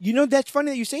Woman. You know, that's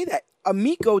funny that you say that.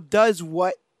 Amico does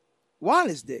what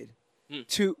Wallace did.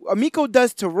 Amico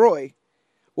does to Roy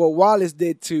what Wallace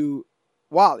did to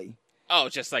Wally. Oh,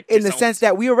 just like in the sense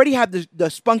that we already have the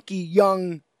spunky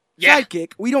young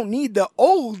sidekick. We don't need the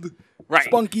old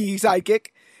spunky sidekick.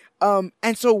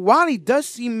 And so Wally does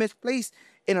seem misplaced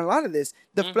in a lot of this.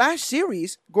 The Flash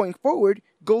series going forward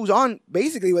goes on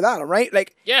basically without him, right?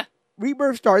 Like,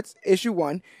 Rebirth starts issue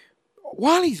 1.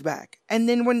 Wally's back. And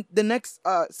then when the next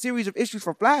series of issues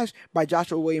for Flash by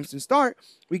Joshua Williamson start,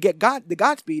 we get the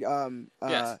Godspeed,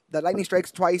 the Lightning Strikes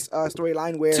Twice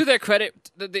storyline where... To their credit,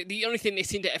 the only thing they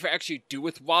seem to ever actually do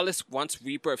with Wallace once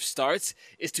Rebirth starts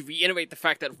is to reiterate the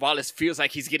fact that Wallace feels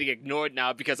like he's getting ignored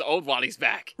now because old Wally's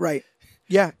back. Right.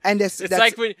 Yeah, and that's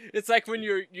like when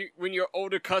your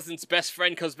older cousin's best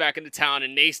friend comes back into town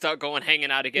and they start going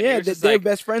hanging out again. Yeah, they're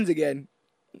best friends again.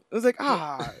 It was like,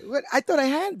 what? I thought I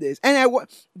had this. And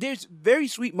there's very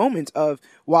sweet moments of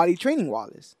Wally training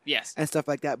Wallace. Yes. And stuff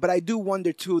like that. But I do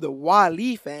wonder, too, the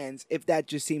Wally fans, if that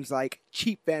just seems like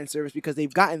cheap fan service because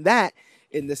they've gotten that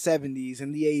in the 70s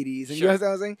and the 80s. And you know what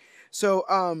I'm saying? So,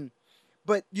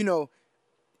 but, you know,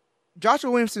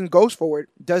 Joshua Williamson goes forward,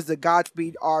 does the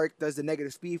Godspeed arc, does the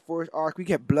Negative Speed Force arc. We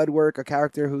get Bloodwork, a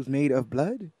character who's made of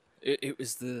blood. It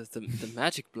was the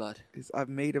magic blood.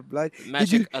 I'm made of blood.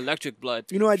 Magic electric blood.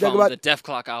 You know what I dug from about the Def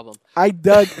Clock album. I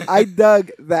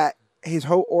dug that his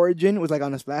whole origin was like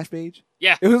on a splash page.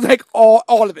 Yeah. It was like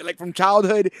all of it, like from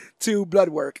childhood to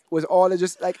Bloodwork was all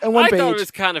just like in one page. I thought it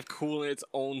was kind of cool in its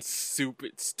own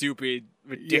stupid,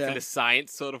 ridiculous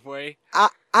science sort of way.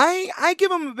 I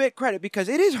give him a bit credit because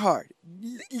it is hard.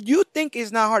 You think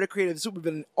it's not hard to create a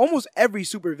supervillain. Almost every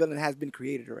supervillain has been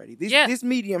created already. This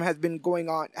medium has been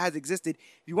has existed,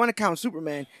 if you want to count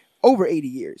Superman, over 80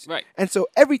 years. Right. And so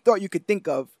every thought you could think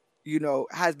of, you know,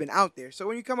 has been out there. So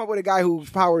when you come up with a guy whose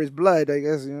power is blood, I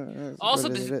guess. You know, also,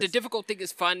 the difficult thing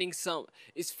is finding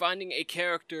a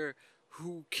character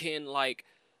who can, like,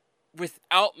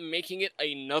 without making it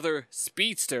another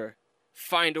speedster,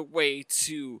 find a way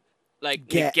to like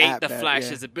negate the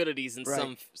Flash's abilities in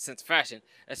some sense fashion.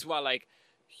 That's why, like,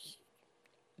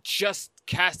 just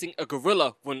casting a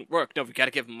gorilla wouldn't work. No, we got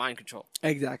to give him mind control.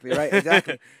 Exactly right.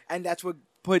 Exactly, and that's what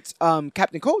puts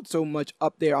Captain Cold so much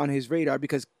up there on his radar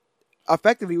because.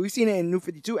 Effectively, we've seen it in New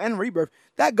 52 and Rebirth.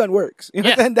 That gun works. You know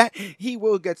what I'm saying? That he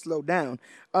will get slowed down.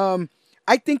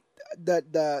 I think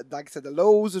the like I said, the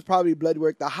lows is probably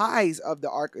Bloodwork. The highs of the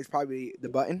arc is probably the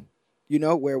Button. You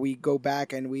know, where we go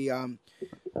back and we're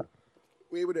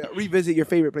able to revisit your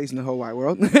favorite place in the whole wide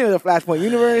world, the Flashpoint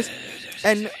universe,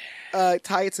 and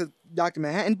tie it to Dr.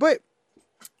 Manhattan. But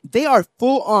they are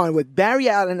full on with Barry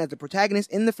Allen as the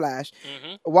protagonist in the Flash.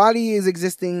 Wally is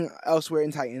existing elsewhere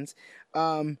in Titans.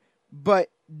 But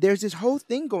there's this whole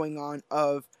thing going on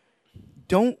of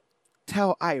don't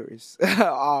tell Iris,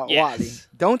 Wally.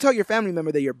 Don't tell your family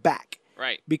member that you're back.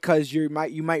 Right. Because you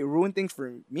might ruin things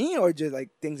for me or just like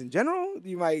things in general.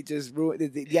 You might just ruin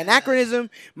the anachronism,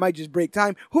 might just break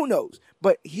time. Who knows?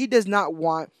 But he does not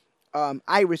want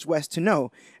Iris West to know.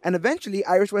 And eventually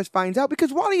Iris West finds out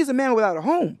because Wally is a man without a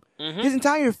home. His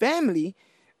entire family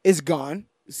is gone.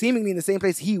 Seemingly in the same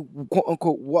place he quote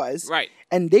unquote was, right?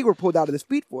 And they were pulled out of the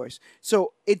Speed Force.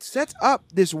 So it sets up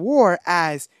this war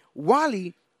as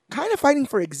Wally kind of fighting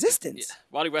for existence. Yeah.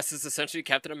 Wally West is essentially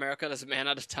Captain America as a man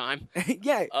out of time.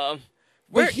 Yeah.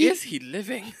 Where is he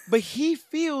living? But he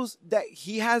feels that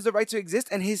he has the right to exist,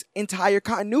 and his entire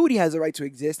continuity has the right to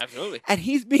exist. Absolutely. And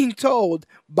he's being told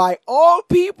by all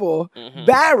people,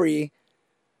 Barry,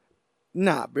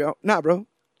 nah, bro.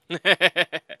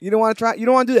 You don't want to try. You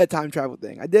don't want to do that time travel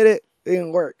thing. I did it. It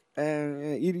didn't work,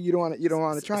 and you don't want to. You don't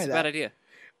want to try that. It's a bad idea.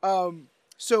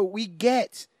 So we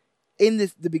get in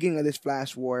the beginning of this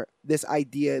Flash War this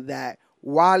idea that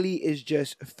Wally is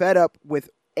just fed up with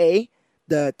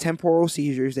the temporal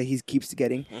seizures that he keeps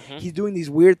getting. He's doing these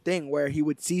weird thing where he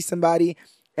would see somebody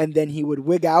and then he would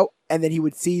wig out and then he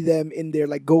would see them in their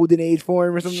like golden age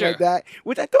form or something like that,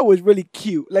 which I thought was really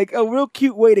cute. Like a real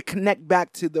cute way to connect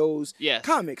back to those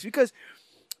comics because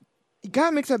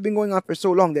comics have been going on for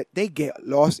so long that they get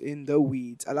lost in the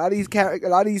weeds. A lot of these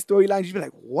storylines, you'd be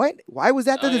like, what? Why was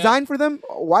that the design for them?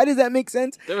 Why does that make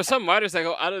sense? There were some writers that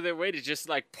go out of their way to just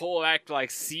like pull act like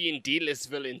C and D list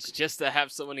villains just to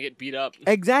have someone get beat up.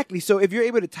 Exactly. So if you're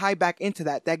able to tie back into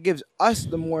that, that gives us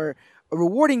the more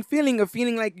rewarding feeling of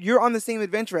feeling like you're on the same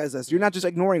adventure as us. You're not just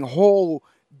ignoring whole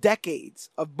decades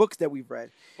of books that we've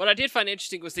read. What I did find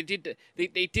interesting was they did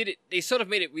it. They sort of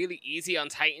made it really easy on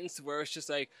Titans, where it's just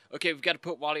like, okay, we've got to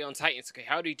put Wally on Titans. Okay,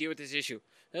 how do you deal with this issue?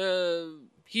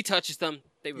 He touches them.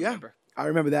 They remember. I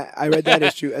remember that. I read that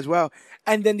issue as well.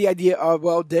 And then the idea of,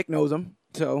 well, Dick knows him,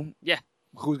 so Yeah.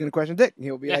 who's going to question Dick?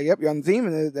 He'll be like, yep, you're on the team,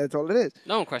 and that's all it is.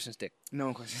 No one questions Dick. No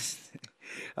one questions.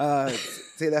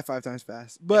 Say that 5 times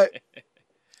fast. But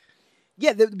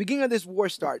yeah, the beginning of this war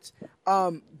starts.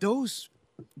 Those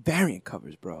variant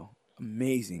covers, bro,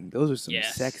 amazing. Those are some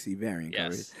sexy variant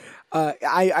covers.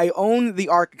 I own the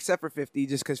arc except for 50,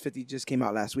 just because 50 just came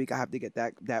out last week. I have to get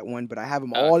that one, but I have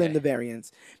them all in the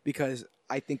variants because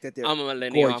I think that they're I'm a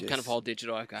millennial. gorgeous. I'm kind of all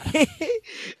digital. I got it.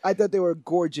 I thought they were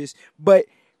gorgeous, but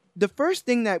the first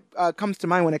thing that comes to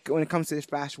mind when it comes to this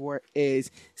Flash War is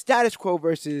status quo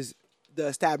versus the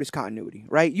established continuity,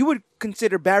 right? You would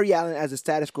consider Barry Allen as a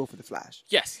status quo for the Flash.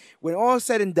 Yes. When all is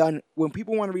said and done, when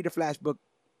people want to read a Flash book,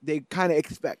 they kind of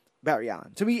expect Barry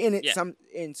Allen to be in it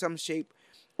in some shape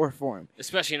or form.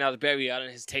 Especially now that Barry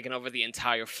Allen has taken over the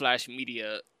entire Flash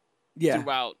media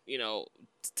throughout,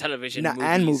 television,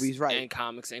 movies, right, and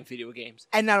comics and video games.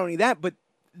 And not only that, but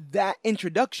that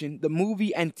introduction, the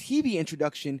movie and TV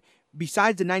introduction,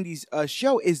 besides the 90s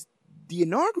show, is the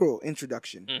inaugural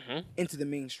introduction into the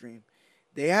mainstream.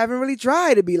 They haven't really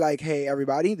tried to be like, hey,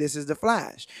 everybody, this is the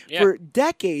Flash. Yeah. For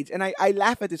decades, and I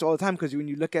laugh at this all the time because when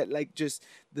you look at like just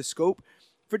the scope,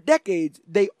 for decades,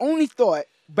 they only thought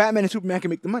Batman and Superman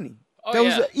can make the money.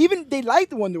 Even they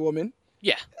liked Wonder Woman.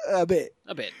 Yeah. A bit.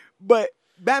 But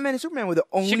Batman and Superman were the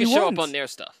only ones. She could show up on their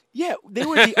stuff. Yeah, they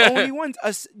were the only ones.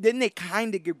 Then they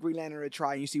kind of give Green Lantern a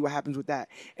try, and you see what happens with that.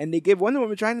 And they give Wonder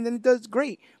Woman a try, and then it does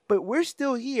great. But we're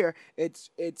still here.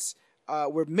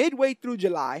 We're midway through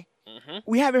July.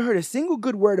 We haven't heard a single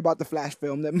good word about the Flash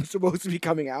film that's supposed to be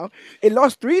coming out. It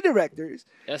lost 3 directors.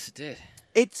 Yes, it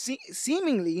did.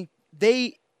 Seemingly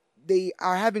they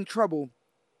are having trouble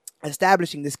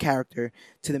establishing this character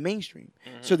to the mainstream.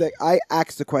 So that I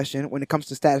ask the question, when it comes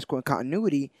to status quo and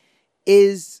continuity,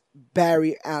 is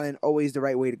Barry Allen always the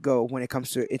right way to go when it comes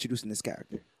to introducing this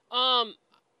character? I'm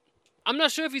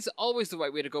not sure if he's always the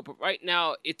right way to go, but right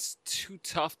now it's too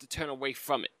tough to turn away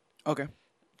from it. Okay.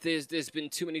 There's been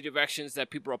too many directions that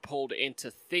people are pulled in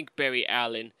to think Barry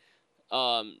Allen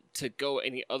to go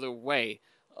any other way.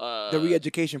 The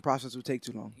re-education process would take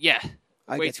too long. Yeah,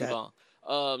 way too long.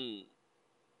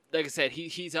 Like I said,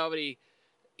 he's already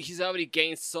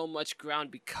gained so much ground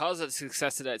because of the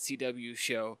success of that CW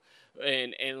show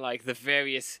and like the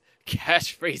various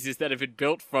catchphrases that have been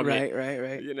built from it.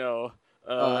 Right. You know,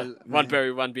 Run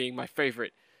Barry Run being my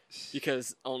favorite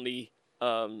because only.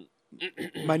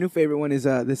 My new favorite one is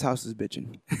 "This House is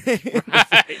Bitchin'."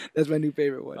 Right. That's my new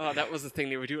favorite one. Oh, that was the thing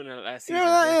they were doing in the last season.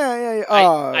 Yeah.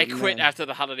 I quit after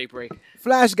the holiday break.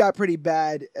 Flash got pretty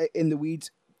bad in the weeds,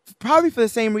 probably for the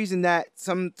same reason that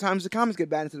sometimes the comics get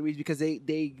bad into the weeds because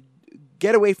they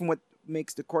get away from what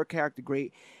makes the core character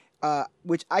great.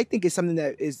 Which I think is something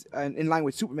that is in line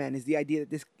with Superman, is the idea that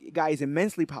this guy is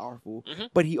immensely powerful,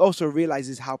 but he also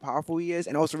realizes how powerful he is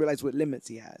and also realizes what limits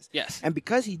he has. Yes. And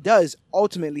because he does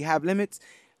ultimately have limits,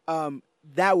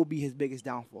 that will be his biggest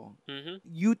downfall.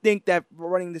 You think that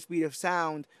running the speed of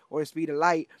sound or the speed of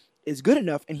light is good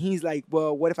enough, and he's like,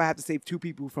 well, what if I have to save 2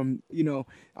 people from,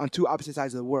 on 2 opposite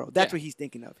sides of the world? That's what he's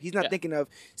thinking of. He's not thinking of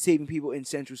saving people in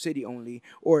Central City only,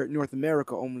 or North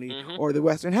America only, or the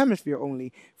Western Hemisphere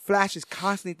only. Flash is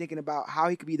constantly thinking about how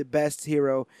he could be the best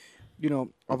hero,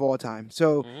 of all time.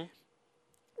 So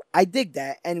I dig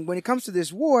that. And when it comes to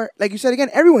this war, like you said again,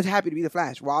 everyone's happy to be the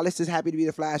Flash. Wallace is happy to be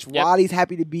the Flash. Yep. Wally's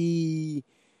happy to be...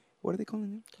 What are they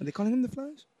calling him? Are they calling him the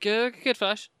Flash? Kid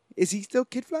Flash. Is he still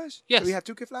Kid Flash? Yes. So we have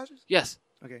 2 Kid Flashes? Yes.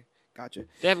 Okay, gotcha.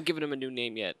 They haven't given him a new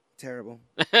name yet. Terrible.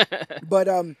 But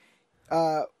the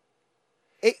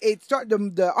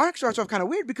arc starts off kind of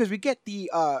weird because we get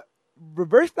the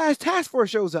Reverse Flash Task Force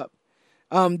shows up.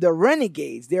 The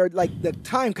Renegades, they're like the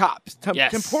time cops,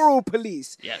 temporal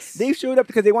police. Yes. They showed up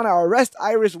because they want to arrest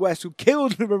Iris West, who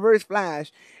killed the Reverse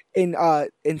Flash in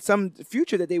some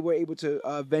future that they were able to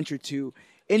venture to.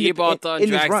 Eobard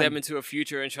drags them into a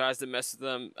future and tries to mess with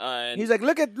them. And he's like,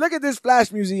 look at this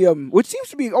Flash museum, which seems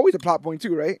to be always a plot point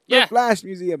too, right? Yeah. The Flash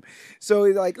museum. So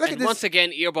he's like, look at this. Once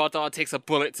again, Eobard takes a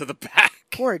bullet to the back.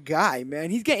 Poor guy, man.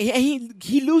 He's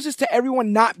he loses to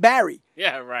everyone, not Barry.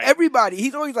 Yeah, right. Everybody.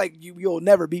 He's always like, you'll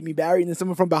never beat me, Barry. And then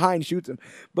someone from behind shoots him.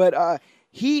 But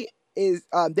he is.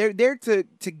 They're there to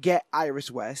get Iris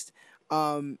West.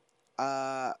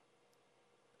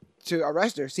 To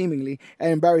arrest her, seemingly.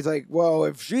 And Barry's like, well,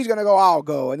 if she's going to go, I'll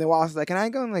go. And then Wallace is like, can I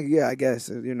go? I'm like, yeah, I guess.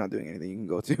 You're not doing anything. You can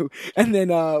go too. And then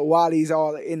Wally's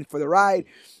all in for the ride.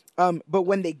 But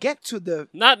when they get to the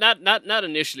Not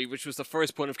initially, which was the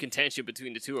first point of contention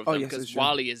between the two of them, yes, because that's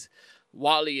true.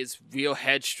 Wally is real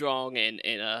headstrong and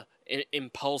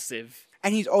impulsive.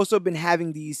 and he's also been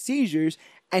having these seizures,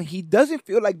 and he doesn't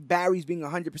feel like Barry's being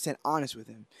 100% honest with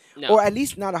him, No. or at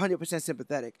least not 100%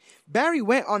 sympathetic. Barry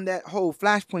went on that whole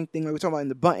Flashpoint thing like we were talking about in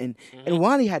the button, and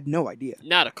Wally had no idea,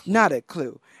 Not a clue. not a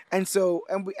clue. And so,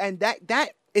 and that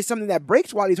is something that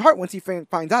breaks Wally's heart once he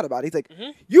finds out about it. He's like,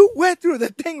 "You went through the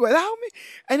thing without me,"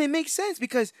 and it makes sense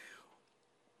because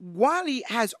Wally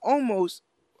has almost.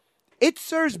 It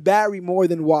serves Barry more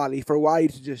than Wally for Wally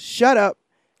to just shut up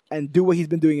and do what he's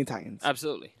been doing in Titans.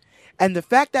 Absolutely. And the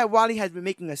fact that Wally has been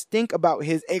making a stink about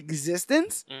his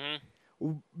existence,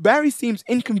 Mm-hmm. Barry seems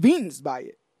inconvenienced by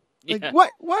it. Like, Yeah. what?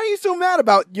 Why are you so mad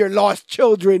about your lost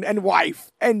children and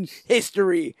wife and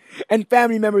history and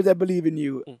family members that believe in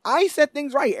you? I said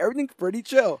things right. Everything's pretty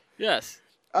chill. Yes.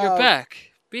 You're Uh,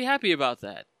 back. Be happy about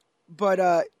that. But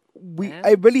Yeah.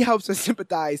 it really helps us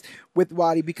sympathize with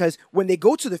Wally because when they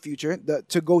go to the future,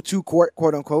 to go to court,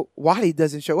 quote unquote, Wally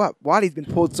doesn't show up. Wally's been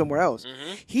pulled somewhere else.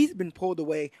 He's been pulled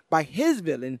away by his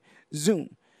villain,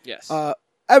 Zoom. Yes.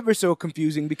 Ever so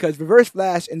confusing because Reverse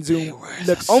Flash and Zoom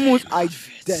look almost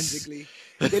identically.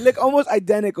 They look almost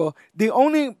identical. The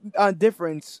only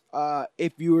difference,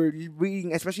 if you were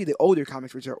reading, especially the older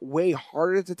comics, which are way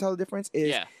harder to tell the difference, is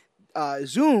yeah.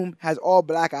 Zoom has all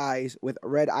black eyes with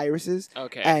red irises,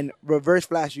 Okay. and Reverse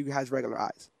Flash you has regular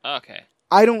eyes. Okay.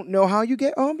 I don't know how you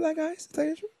get all black eyes, to tell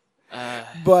you the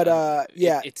truth. But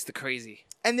yeah, It's the crazy.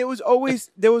 and there was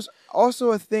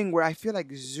also a thing where I feel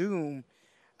like Zoom,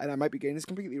 and I might be getting this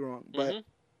completely wrong, but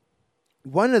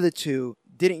one of the two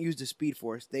didn't use the Speed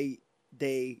Force. They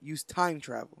used time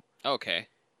travel Okay.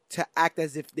 to act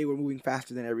as if they were moving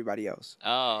faster than everybody else.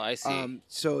 Oh, I see.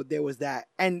 So there was that.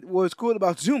 And what was cool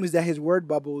about Zoom is that his word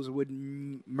bubbles would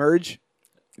merge.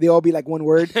 They all be like one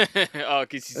word. Oh,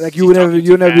 cause Like you would never be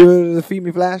able to feed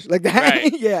me Flash like that.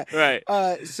 Right. Yeah.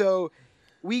 Right. So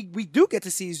we do get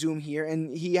to see Zoom here,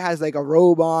 and he has like a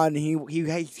robe on. And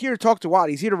he's here to talk to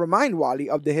Wally. He's here to remind Wally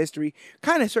of the history.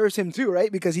 Kind of serves him too,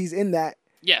 right? Because he's in that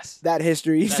Yes.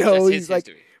 history. That's So his he's like,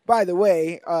 history. by the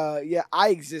way, yeah, I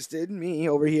existed, me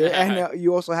over here, and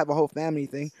you also have a whole family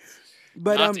thing.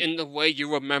 But Not in the way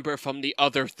you remember from the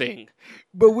other thing.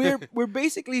 but we're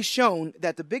basically shown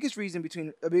that the biggest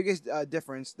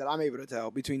difference that I'm able to tell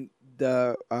between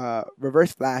the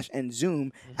Reverse Flash and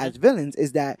Zoom as villains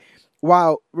is that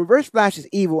while Reverse Flash is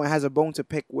evil and has a bone to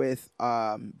pick with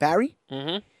Barry,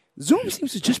 Zoom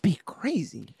seems to just be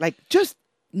crazy, like just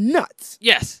nuts.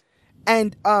 Yes.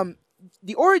 And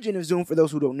the origin of Zoom, for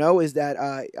those who don't know, is that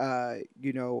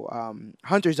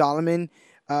Hunter Zolomon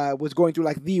was going through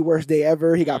like the worst day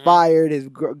ever. He got fired. His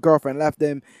girlfriend left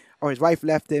him, or his wife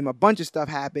left him. A bunch of stuff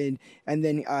happened, and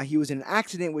then he was in an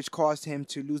accident which caused him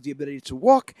to lose the ability to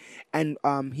walk. And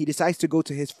he decides to go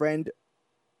to his friend,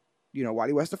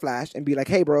 Wally West the Flash, and be like,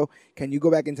 "Hey, bro, can you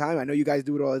go back in time? I know you guys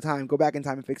do it all the time. Go back in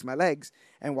time and fix my legs."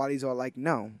 And Wally's all like,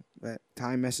 "No, that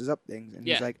time messes up things." And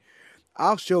he's like,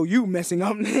 "I'll show you messing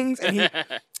up things." And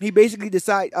he basically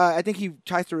decides, I think he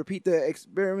tries to repeat the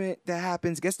experiment that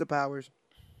happens, gets the powers.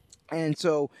 And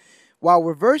so while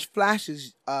Reverse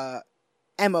Flash's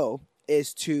MO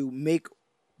is to make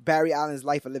Barry Allen's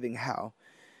life a living hell,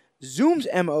 Zoom's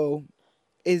MO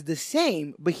is the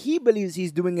same, but he believes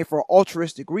he's doing it for an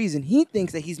altruistic reason. He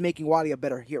thinks that he's making Wally a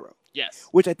better hero. Yes.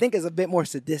 Which I think is a bit more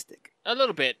sadistic. A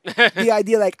little bit. The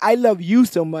idea like, I love you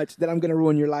so much that I'm going to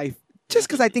ruin your life just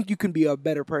because I think you can be a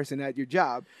better person at your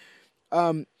job.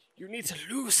 You need to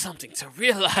lose something to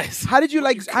realize. How did you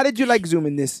like Zoom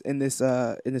in this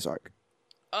arc?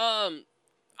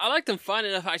 I liked them fine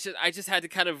enough. I just had to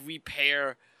kind of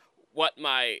repair what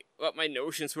my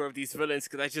notions were of these villains,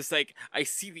 because I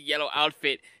see the yellow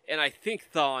outfit and I think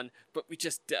Thawne, but we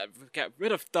just got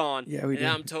rid of Thawne. Yeah, we did.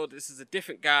 Now I'm told this is a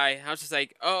different guy. And I was just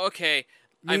like, oh, okay.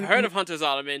 I've heard of Hunter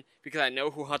Zolomon because I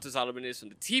know who Hunter Zolomon is from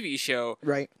the TV show.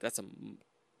 Right. That's a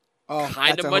That's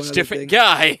kind a of whole much nother different thing.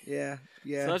 guy. Yeah.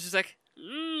 So I was just like,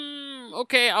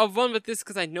 okay, I'll run with this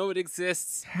because I know it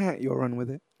exists. You'll run with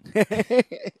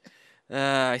it.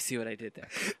 I see what I did there.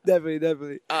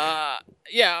 Definitely.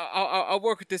 Yeah, I'll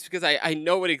work with this because I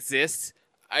know it exists.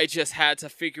 I just had to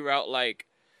figure out, like,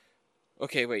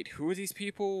 okay, wait, who are these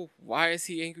people? Why is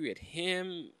he angry at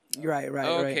him? Right.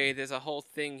 Okay, there's a whole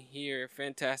thing here.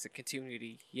 Fantastic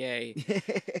continuity. Yay.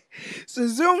 So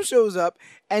Zoom shows up,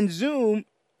 and Zoom,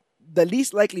 the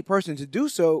least likely person to do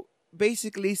so,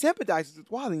 basically sympathizes with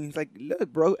Wally. He's like,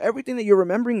 look, bro, everything that you're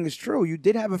remembering is true. You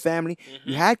did have a family.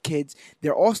 You had kids.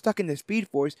 They're all stuck in the Speed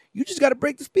Force. You just got to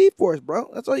break the Speed Force, bro.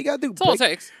 That's all you got to do. That's all it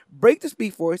takes. Break the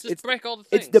Speed Force. Just break all the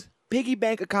things. It's the piggy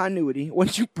bank of continuity.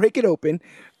 Once you break it open,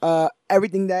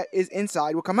 everything that is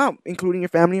inside will come out, including your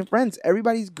family and friends.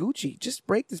 Everybody's Gucci. Just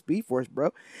break the Speed Force,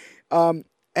 bro.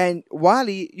 And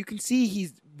Wally, you can see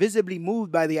he's visibly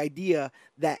moved by the idea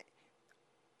that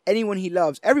everyone he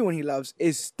loves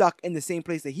is stuck in the same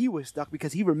place that he was stuck,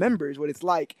 because he remembers what it's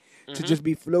like to just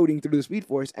be floating through the Speed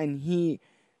Force, and he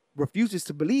refuses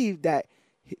to believe that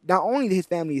not only his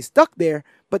family is stuck there,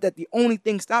 but that the only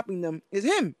thing stopping them is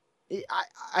him.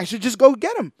 I should just go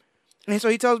get him. And so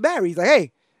he tells Barry, he's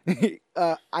like, hey,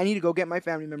 I need to go get my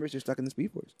family members who are stuck in the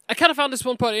Speed Force. I kind of found this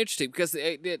one part interesting because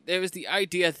there was the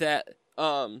idea that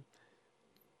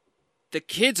the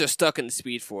kids are stuck in the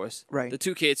Speed Force. Right. The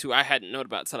two kids who I hadn't known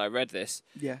about until I read this.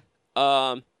 Yeah.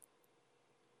 Who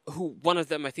one of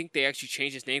them, I think they actually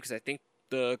changed his name because I think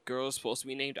the girl is supposed to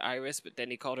be named Iris, but then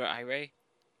they called her Ira.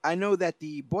 I know that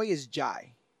the boy is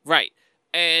Jai. Right.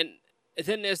 And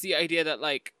then there's the idea that,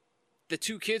 like, the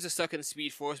two kids are stuck in the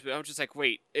Speed Force, but I'm just like,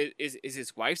 wait, is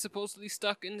his wife supposedly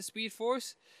stuck in the Speed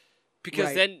Force?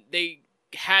 Because then they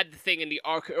had the thing in the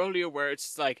arc earlier where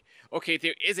it's like, okay,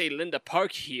 there is a Linda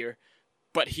Park here,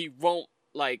 but he won't,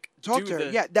 like, talk to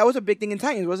her. Yeah, that was a big thing in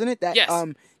Titans, wasn't it? That, yes.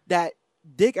 That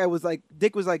Dick was like,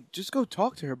 just go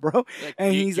talk to her, bro. Like,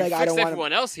 and he's like, I don't want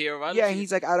everyone else here. Yeah, and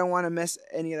he's like, I don't want to mess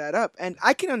any of that up. And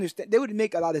I can understand. They would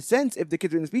make a lot of sense if the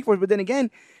kids were in the Speed Force, but then again,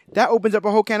 that opens up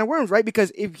a whole can of worms, right?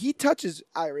 Because if he touches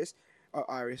Linda,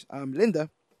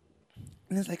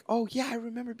 and it's like, oh yeah, I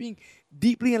remember being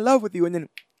deeply in love with you, and then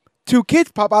two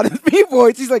kids pop out of the Speed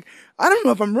Force. He's like, I don't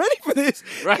know if I'm ready for this.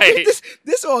 Right.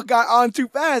 This all got on too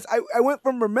fast. I went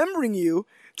from remembering you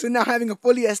to now having a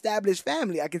fully established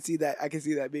family. I can see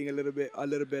that being a little bit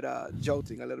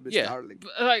jolting, a little bit startling.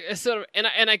 Like, sort of,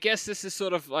 and I guess this is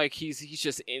sort of like he's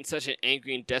just in such an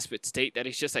angry and desperate state that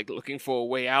he's just like looking for a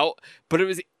way out. But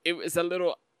it was a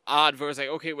little odd where it's like,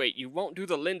 okay, wait, you won't do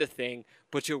the Linda thing,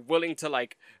 but you're willing to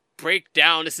like break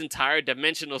down this entire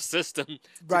dimensional system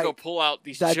to go pull out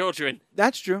these children.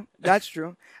 That's true.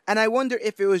 And I wonder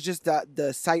if it was just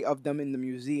the sight of them in the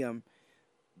museum.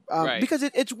 Because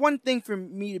it's one thing for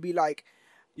me to be like,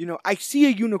 I see a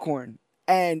unicorn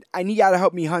and I need y'all to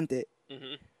help me hunt it.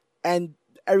 Mm-hmm. And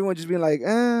everyone just being like, I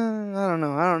don't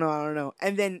know.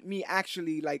 And then me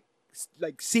actually like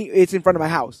see it's in front of my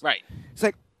house. Right. It's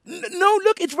like, no,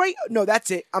 look, it's right. No,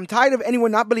 that's it. I'm tired of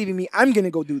anyone not believing me. I'm going to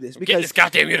go do this. Get this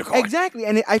goddamn unicorn. Exactly.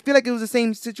 And I feel like it was the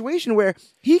same situation where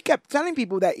he kept telling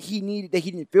people that he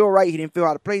didn't feel right. He didn't feel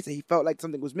out of place. That he felt like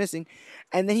something was missing.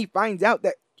 And then he finds out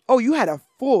that, oh, you had a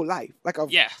full life,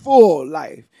 full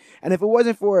life, and if it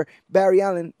wasn't for Barry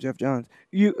Allen, Jeff Johns,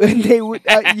 you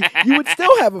would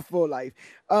still have a full life.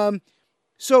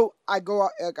 So I go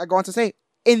on to say,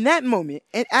 in that moment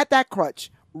and at that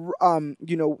crutch,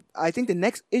 I think the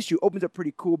next issue opens up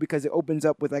pretty cool because it opens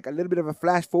up with like a little bit of a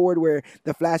flash forward where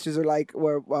the flashes are like,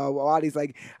 where Wally's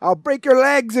like, I'll break your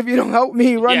legs if you don't help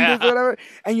me run this or whatever.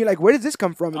 And you're like, where does this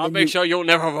come from? And I'll make sure you'll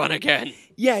never run again.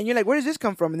 Yeah, and you're like, where does this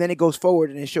come from? And then it goes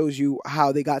forward and it shows you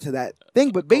how they got to that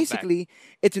thing. But basically,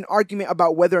 it's an argument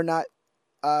about whether or not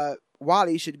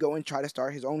Wally should go and try to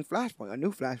start his own Flashpoint, a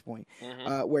new Flashpoint,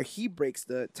 where he breaks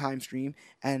the time stream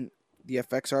and the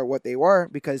effects are what they were,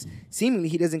 because seemingly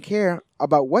he doesn't care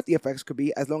about what the effects could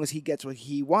be as long as he gets what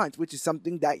he wants, which is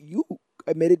something that you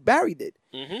admitted Barry did.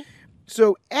 Mm-hmm.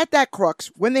 So at that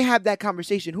crux, when they have that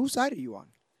conversation, whose side are you on?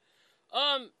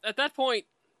 At that point,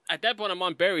 I'm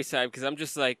on Barry's side because I'm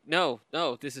just like, no,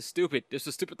 this is stupid. This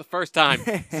was stupid the first time.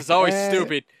 This is always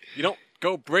stupid. You don't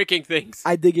go breaking things.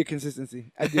 I dig your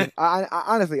consistency. I do. I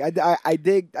honestly, I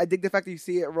dig the fact that you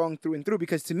see it wrong through and through,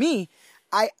 because to me,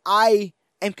 I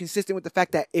am consistent with the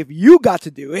fact that if you got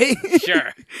to do it,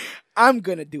 sure, I'm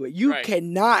gonna do it. You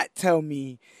cannot tell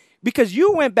me, because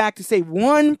you went back to say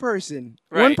one person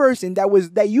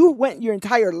that you went your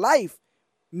entire life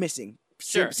missing,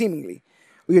 seemingly,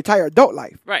 or your entire adult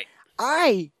life. Right.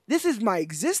 This is my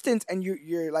existence, and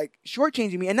you're like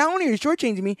shortchanging me. And not only are you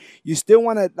shortchanging me, you still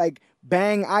want to like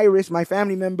bang Iris, my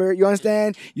family member. You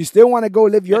understand? You still want to go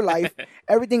live your life.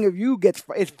 Everything of you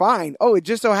it's fine. Oh, it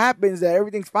just so happens that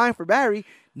everything's fine for Barry.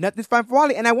 Nothing's fine for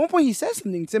Wally. And at one point he says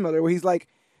something similar where he's like,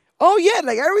 oh yeah,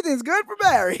 like everything's good for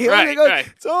Barry. Right.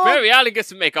 So Barry Allen gets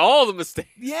to make all the mistakes.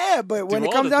 Yeah, but when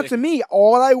it comes down to me,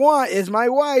 all I want is my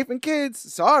wife and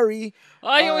kids. Sorry.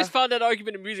 I always found that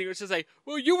argument amusing. It was just like,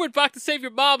 well, you went back to save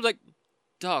your mom. Like,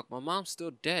 dog, my mom's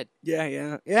still dead.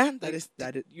 Yeah. You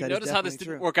notice how this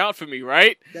didn't work out for me,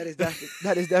 right? That is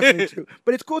definitely true.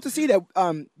 But it's cool to see that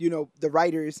the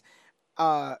writers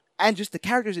and just the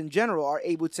characters in general are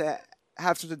able to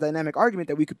have such a dynamic argument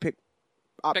that we could pick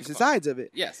opposite sides of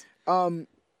it. Yes.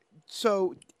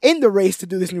 So in the race to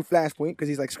do this new Flashpoint, because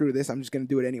he's like, screw this, I'm just gonna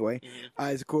do it anyway.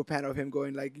 Mm-hmm. It's a cool panel of him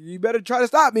going like, you better try to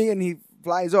stop me, and he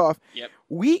flies off. Yep.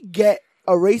 We get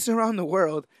a race around the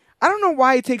world. I don't know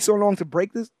why it takes so long to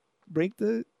break the.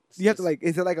 You have to like,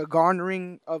 is it like a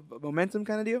garnering of momentum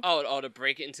kind of deal? Oh, to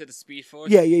break it into the Speed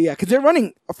Force? Yeah. Because they're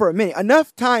running for a minute.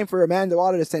 Enough time for Amanda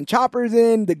Waller to send choppers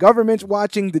in. The government's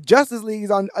watching. The Justice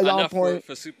League's on point.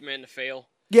 For Superman to fail.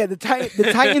 Yeah, the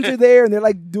Titans are there and they're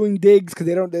like doing digs because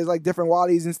there's like different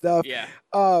Wallies and stuff. Yeah.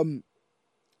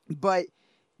 But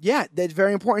yeah, that's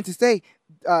very important to say.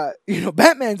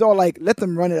 Batman's all like, let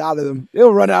them run it out of them.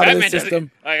 They'll run it out of the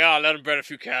system. Like, let them burn a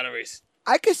few calories.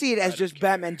 I could see it as just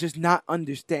Batman just not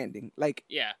understanding. Like,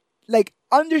 yeah. Like,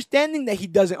 understanding that he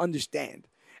doesn't understand.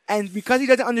 And because he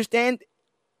doesn't understand,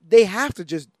 they have to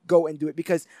just go and do it.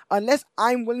 Because unless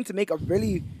I'm willing to make a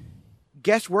really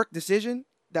guesswork decision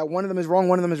that one of them is wrong,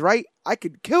 one of them is right, I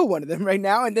could kill one of them right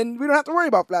now, and then we don't have to worry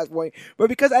about Flashpoint. But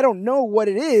because I don't know what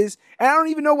it is, and I don't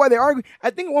even know why they're arguing,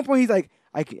 I think at one point he's like,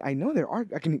 I know they're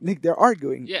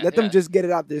arguing. Yeah, Let them just get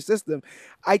it out their system.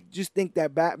 I just think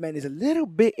that Batman is a little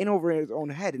bit in over his own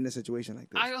head in a situation like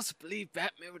this. I also believe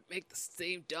Batman would make the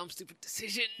same dumb, stupid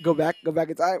decision. Go back in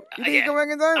time. You think he go back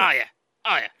in time? Oh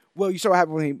yeah. Well, you saw what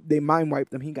happened when they mind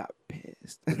wiped him. He got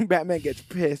pissed. Batman gets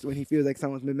pissed when he feels like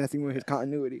someone's been messing with his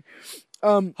continuity.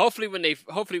 Hopefully when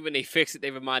they fix it,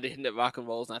 they reminded him that rock and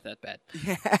roll is not that bad.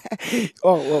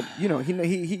 Oh well, you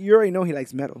already know he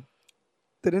likes metal.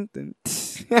 Dun-dun-dun.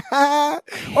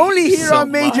 Only here so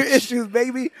on Major much. Issues,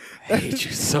 baby. I hate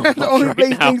you so That's much the only right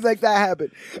place now. things like that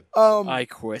happen. I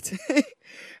quit.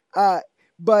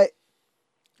 But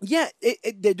yeah,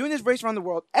 they're doing this race around the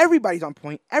world. Everybody's on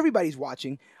point. Everybody's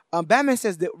watching. Batman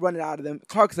says they run it out of them.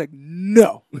 Clark's like,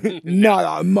 no, not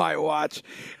on my watch.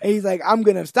 And he's like, I'm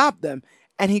gonna stop them.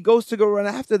 And he goes to go run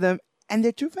after them, and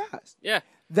they're too fast. Yeah.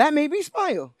 That made me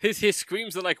smile. His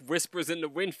screams are like whispers in the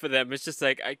wind for them. It's just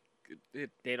like they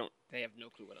have no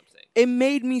clue what I'm saying. It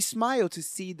made me smile to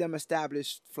see them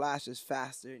establish Flash as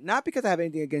faster. Not because I have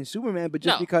anything against Superman, but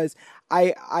just because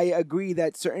I agree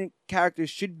that certain characters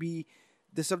should be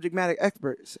the subject matter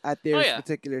experts at their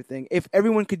particular thing. If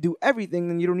everyone could do everything,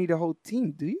 then you don't need a whole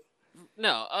team, do you?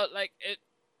 No,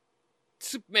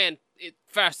 Superman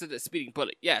faster than a speeding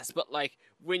bullet, yes, but like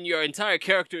when your entire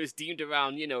character is deemed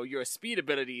around, your speed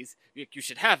abilities, you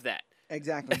should have that.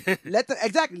 Exactly. Let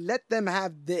them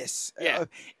have this. Yeah.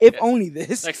 Only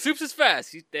this. Like Supes is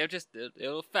fast. They're a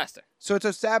little faster. So it's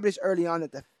established early on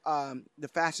that the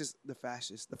Flashes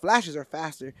are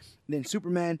faster than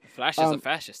Superman. Flash is a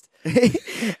fascist.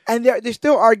 And they're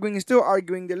still arguing and still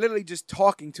arguing. They're literally just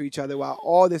talking to each other while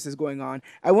all this is going on.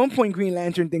 At one point, Green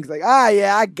Lantern thinks like,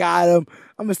 yeah, I got him.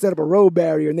 I'm gonna set up a road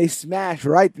barrier, and they smash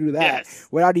right through that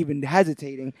without even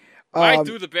hesitating. Right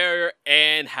through the barrier,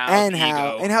 and Hal's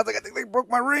ego. And Hal's like, I think they broke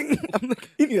my ring. I'm like,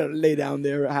 you need to lay down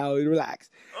there, Hal, relax.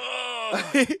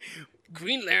 Oh,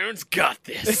 Green Lantern's got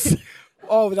this.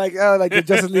 like the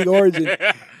Justice League origin.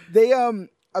 They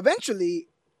eventually,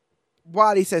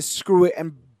 Wally says screw it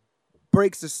and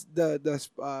breaks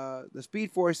the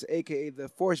Speed Force, aka the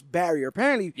Force barrier.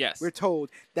 Apparently, we're told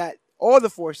that all the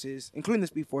forces, including the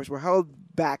Speed Force, were held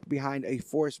back behind a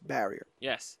Force barrier.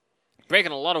 Yes.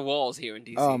 Breaking a lot of walls here in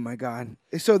DC. Oh my God!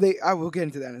 So I will get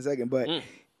into that in a second, but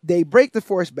they break the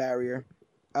Force barrier,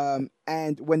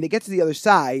 and when they get to the other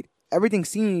side, everything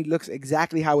seemingly looks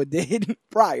exactly how it did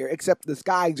prior, except the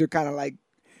skies are kind of like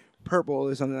purple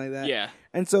or something like that. Yeah.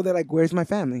 And so they're like, "Where's my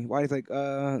family?" Why's like,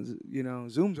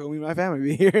 Zoom told me my family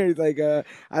be here. It's like,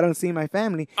 I don't see my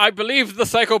family. I believe the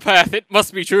psychopath. It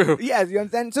must be true. Yes, you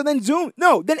understand. So then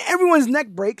then everyone's neck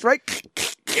breaks, right?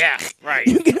 Yeah, right.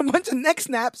 You get a bunch of neck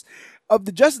snaps of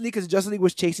the Justice League because the Justice League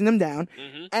was chasing them down,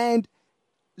 and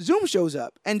Zoom shows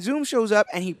up, and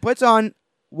he puts on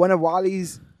one of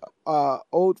Wally's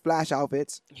old Flash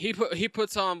outfits. He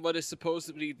puts on what is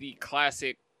supposedly the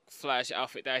classic Flash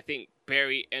outfit that I think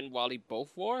Barry and Wally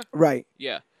both wore. Right.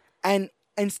 Yeah. And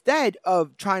instead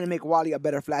of trying to make Wally a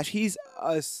better Flash, he's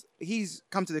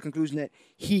come to the conclusion that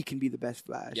he can be the best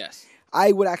Flash. Yes.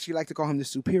 I would actually like to call him the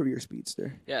superior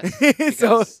speedster. Yes.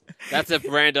 So that's a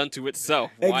brand unto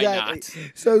itself. Why not?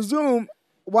 So Zoom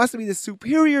wants to be the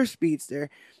superior speedster,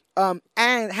 and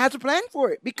has a plan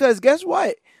for it. Because guess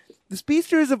what? The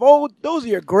speedsters of old, those are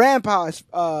your grandpa's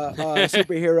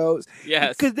superheroes.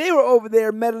 Yes. Because they were over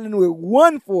there meddling with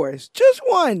one force. Just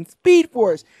one. Speed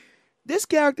Force. This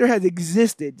character has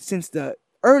existed since the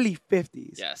early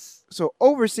 50s. Yes. So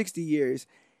over 60 years,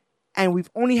 and we've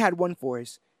only had one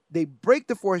force. They break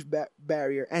the force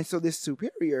barrier, and so this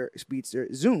superior speedster,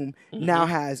 Zoom, now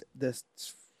has the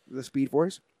speed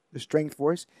force, the strength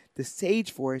force, the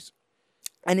sage force,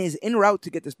 and is en route to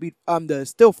get the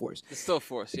still force. The still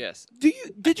force, yes.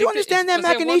 Did you understand that was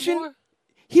there one machination? more?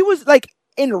 He was like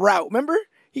en route, remember?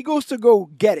 He goes to go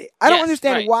get it. I don't Yes,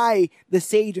 understand right. why the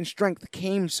sage and strength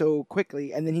came so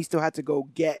quickly, and then he still had to go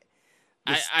get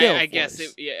the still I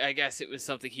force. guess it was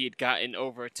something he had gotten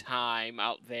over time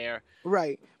out there.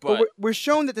 Right. But- But we're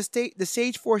shown that the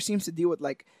sage force seems to deal with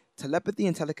like telepathy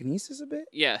and telekinesis a bit.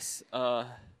 Yes.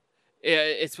 Yeah,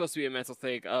 it's supposed to be a mental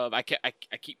thing. I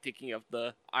keep thinking of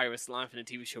the Iris line from the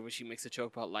TV show where she makes a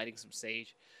joke about lighting some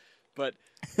sage, but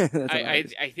That's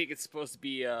hilarious. I think it's supposed to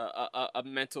be a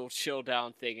mental chill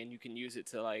down thing, and you can use it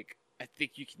to like. I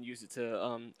think you can use it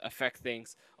to affect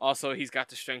things. Also, he's got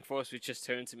the strength force, which just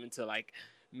turns him into like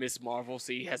Miss Marvel,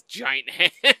 so he has giant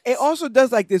hands. It also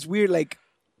does like this weird like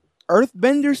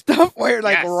earthbender stuff where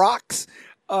like Yes.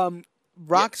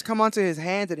 rocks come onto his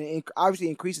hands, and it obviously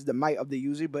increases the might of the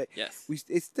user, but Yes.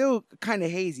 it's still kind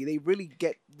of hazy. They really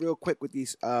get real quick with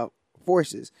these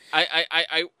forces.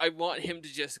 I want him to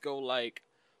just go like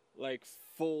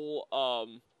full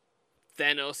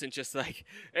Thanos and just like,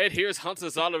 and here's Hunter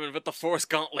Zolomon with the Force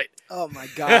Gauntlet. Oh my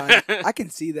god, I can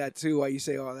see that too. While you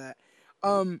say all that,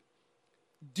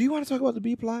 do you want to talk about the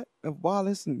B plot of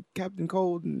Wallace and Captain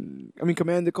Cold and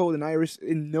Commander Cold and Iris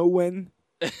in No When?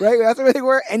 Right, that's what they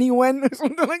were. Anyone or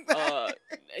something like that.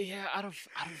 Yeah, I don't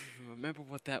even remember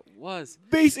what that was.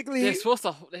 Basically, They're supposed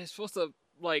to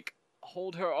like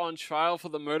hold her on trial for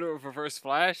the murder of Reverse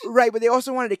Flash. right, but they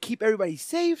also wanted to keep everybody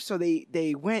safe, so they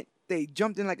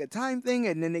jumped in like a time thing,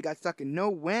 and then they got stuck in No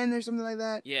When or something like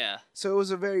that. Yeah. So it was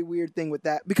a very weird thing with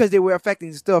that because they were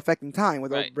still affecting time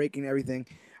without Right. breaking everything.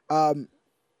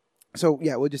 So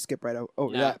yeah, we'll just skip right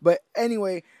over No. that. But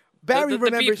anyway, Barry the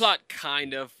remembers. B plot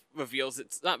kind of reveals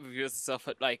itself,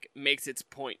 but like makes its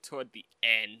point toward the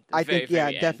end. I very, think yeah,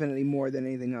 very end. definitely more than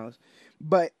anything else.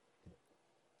 But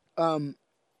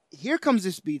here comes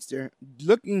this speedster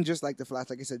looking just like the Flash,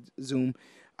 like I said, Zoom,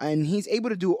 and he's able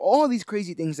to do all these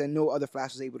crazy things that no other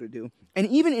Flash was able to do. And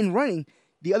even in running,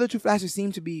 the other two Flashes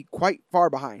seem to be quite far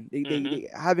behind. They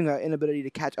having an inability to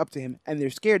catch up to him, and they're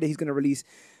scared that he's going to release.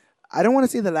 I don't want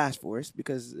to say the last force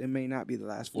because it may not be the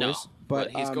last No, force,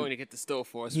 but he's going to get the Still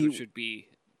Force, which would be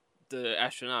the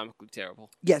astronomically terrible.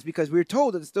 Yes, because we're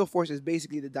told that the Still Force is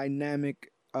basically the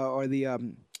dynamic or the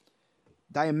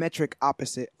diametric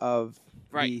opposite of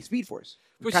the Speed Force.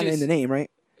 Which Kind of is- in the name,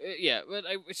 right? Yeah, but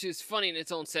which is funny in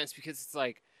its own sense because it's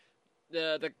like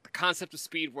the concept of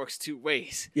speed works two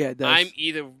ways. Yeah, it does. I'm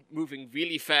either moving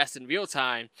really fast in real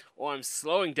time, or I'm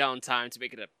slowing down time to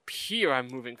make it appear I'm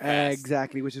moving fast.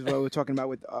 Exactly, which is what we're talking about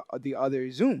with the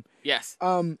other Zoom. Yes.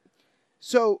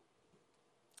 So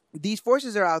these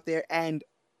forces are out there, and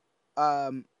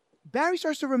Barry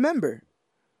starts to remember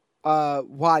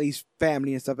Wally's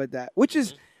family and stuff like that, which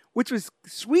was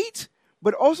sweet,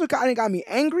 but also kind of got me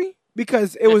angry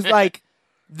because it was like,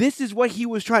 this is what he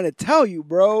was trying to tell you,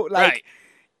 bro. Like,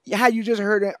 had you just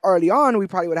heard it early on, we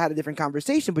probably would have had a different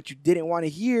conversation, but you didn't want to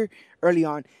hear early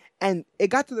on. And it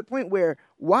got to the point where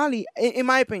Wally, in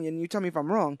my opinion, you tell me if I'm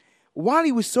wrong,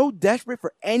 Wally was so desperate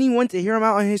for anyone to hear him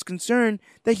out on his concern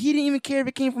that he didn't even care if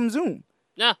it came from Zoom.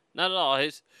 No, not at all.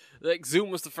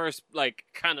 Zoom was the first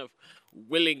kind of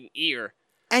willing ear.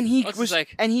 And he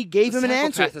gave him an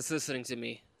answer. Psychopath is listening to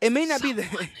me. It may not be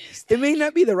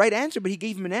the right answer, but he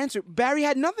gave him an answer. Barry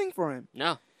had nothing for him.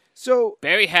 No. So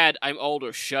Barry had, I'm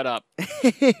older, shut up.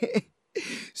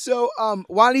 So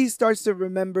Wally starts to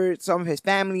remember some of his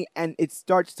family, and it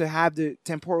starts to have the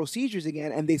temporal seizures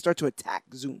again, and they start to attack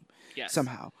Zoom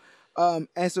somehow.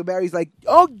 And so Barry's like,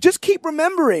 "Oh, just keep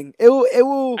remembering. It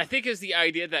will." I think it's the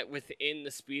idea that within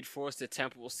the Speed Force, the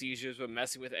temporal seizures were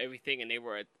messing with everything, and they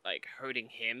were like hurting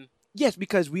him. Yes,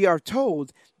 because we are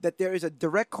told that there is a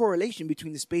direct correlation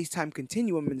between the space-time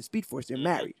continuum and the Speed Force. They're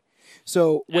married.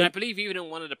 So And I believe even in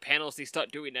one of the panels, they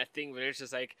start doing that thing where it's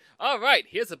just like, all right,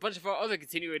 here's a bunch of our other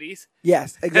continuities.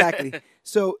 Yes, exactly.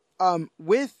 So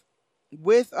with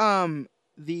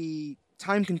the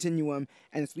time continuum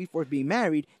and the Speed Force being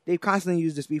married, they've constantly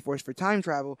used the Speed Force for time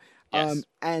travel. Yes.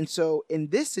 And so in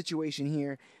this situation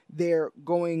here, they're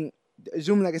going,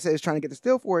 Zoom, like I said, is trying to get the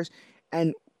Still Force,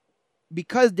 and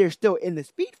because they're still in the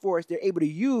Speed Force, they're able to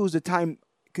use the time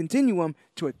continuum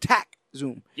to attack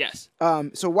Zoom. Yes.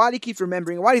 So Wally keeps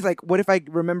remembering. Wally's like, what if I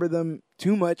remember them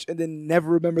too much and then never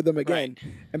remember them again?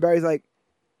 Right. And Barry's like,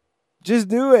 Just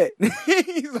do it.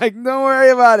 He's like, don't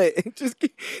worry about it.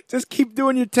 Just keep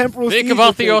doing your temporal seizure Think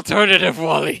about thing. the alternative,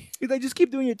 Wally. He's like, just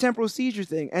keep doing your temporal seizure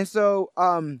thing. And so,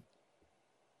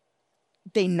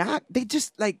 they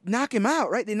just like knock him out,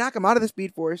 right? They knock him out of the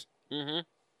Speed Force.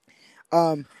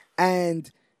 Mm-hmm.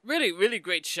 And really, really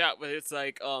great shot where it's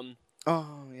like, oh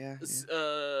yeah.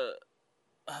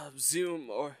 Zoom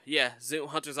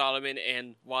Hunter Zolomon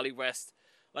and Wally West.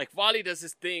 Like Wally does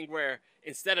this thing where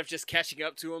instead of just catching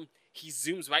up to him, he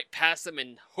zooms right past him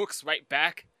and hooks right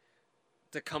back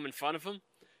to come in front of him.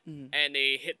 Mm-hmm. And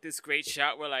they hit this great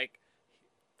shot where like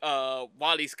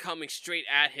Wally's coming straight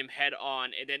at him head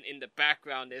on, and then in the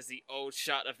background there's the old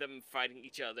shot of them fighting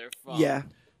each other from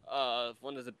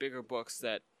one of the bigger books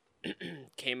that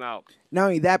came out. Not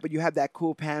only that, but you have that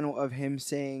cool panel of him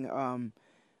saying,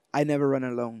 I never run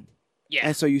alone. Yeah.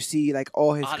 And so you see like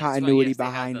all his continuity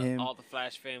behind him. All the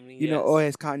Flash family. You know, all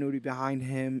his continuity behind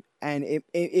him. And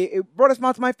it brought a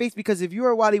smile to my face because if you're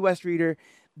a Wally West reader,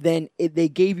 then they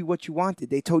gave you what you wanted.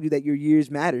 They told you that your years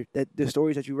mattered, that the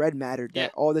stories that you read mattered,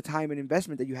 that all the time and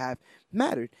investment that you have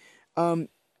mattered. And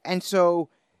so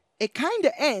it kind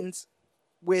of ends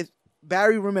with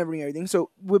Barry remembering everything.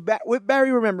 So with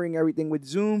Barry remembering everything, with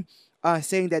Zoom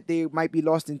saying that they might be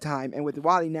lost in time, and with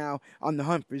Wally now on the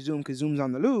hunt for Zoom because Zoom's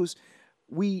on the loose,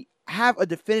 we have a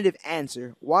definitive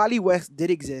answer. Wally West did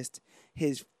exist.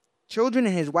 His children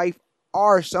and his wife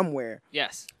are somewhere.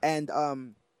 Yes. And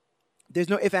there's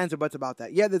no ifs, ands, or buts about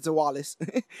that. Yeah, there's a Wallace.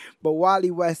 But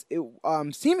Wally West,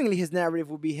 seemingly his narrative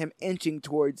will be him inching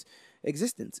towards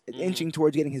existence, inching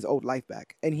towards getting his old life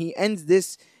back. And he ends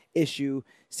this issue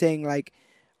saying like,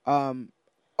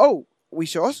 we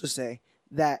should also say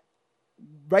that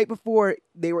right before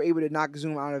they were able to knock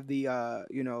Zoom out of the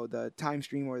the time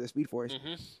stream or the Speed Force,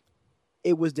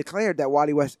 it was declared that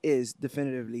Wally West is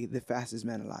definitively the fastest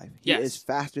man alive. He is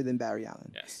faster than Barry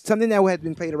Allen. Yes. Something that has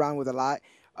been played around with a lot.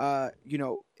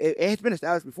 It has been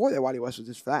established before that Wally West was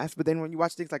this fast, but then when you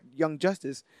watch things like Young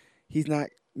Justice, he's not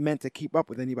meant to keep up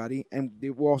with anybody, and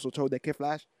they were also told that Kid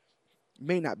Flash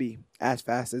may not be as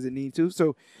fast as it needs to.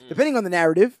 So, depending on the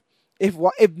narrative, if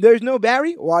there's no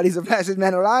Barry, Wally's the fastest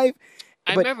man alive.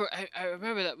 I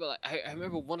remember that. But I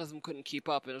remember one of them couldn't keep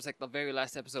up, and it was like the very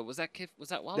last episode. Was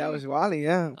that Wally? That was Wally.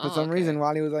 Yeah. For some reason,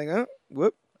 Wally was like,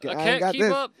 whoop, I can't can't keep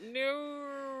this. up.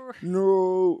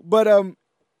 No. But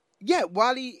yeah,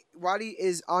 Wally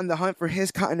is on the hunt for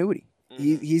his continuity.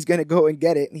 He's gonna go and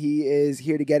get it. He is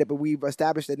here to get it. But we've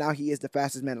established that now he is the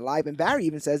fastest man alive. And Barry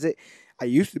even says it. I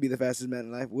used to be the fastest man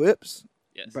alive. Whoops.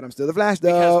 Yes. But I'm still the Flash,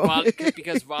 though.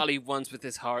 Because Wally runs with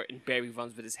his heart and Barry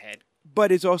runs with his head.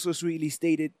 But it's also sweetly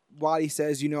stated. Wally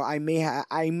says, I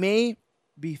may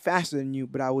be faster than you,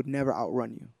 but I would never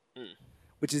outrun you.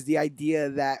 Which is the idea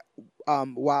that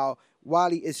while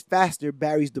Wally is faster,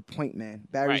 Barry's the point man.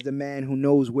 Barry's the man who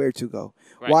knows where to go.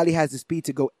 Right. Wally has the speed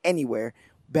to go anywhere.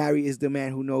 Barry is the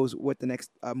man who knows what the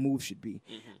next move should be.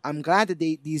 I'm glad that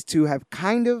these two have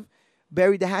kind of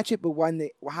buried the hatchet, but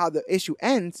how the issue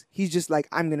ends, he's just like,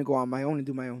 I'm gonna go on my own and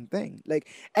do my own thing. Like,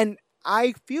 and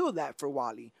I feel that for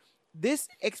Wally. This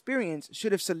experience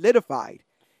should have solidified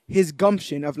his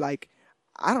gumption of like,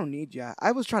 I don't need y'all.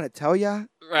 I was trying to tell y'all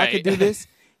I could do this.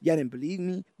 Y'all didn't believe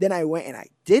me. Then I went and I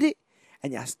did it,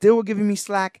 and y'all still were giving me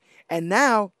slack. And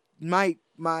now my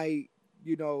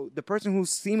the person who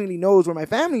seemingly knows where my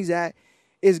family's at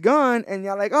is gone, and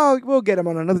y'all like, oh, we'll get him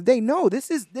on another day. No, this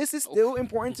is still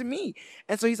important to me.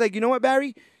 And so he's like, you know what,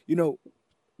 Barry?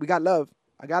 We got love.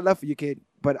 I got love for you, kid,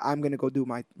 but I'm gonna go do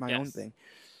my own thing.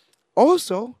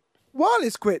 Also,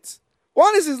 Wallace quits.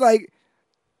 Wallace is like,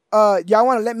 y'all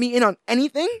want to let me in on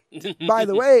anything? By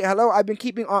the way, hello, I've been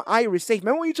keeping our Iris safe.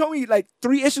 Remember when you told me like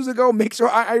 3 issues ago, make sure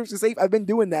our Iris is safe? I've been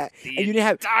doing that, and you didn't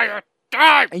have time.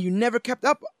 And you never kept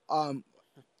up.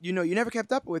 You never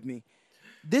kept up with me.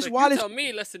 This like, Wallace. You tell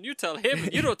me less than you tell him,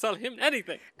 and you don't tell him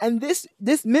anything. And this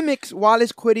mimics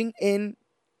Wallace quitting in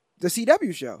the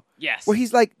CW show. Yes. Where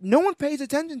he's like, no one pays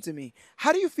attention to me.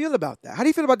 How do you feel about that? How do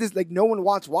you feel about this, like, no one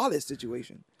wants Wallace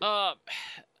situation?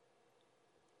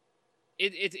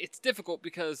 It's difficult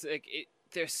because like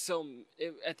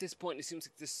at this point it seems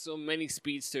like there's so many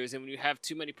speedsters, and when you have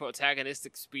too many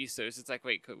protagonistic speedsters, it's like,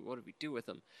 wait, what do we do with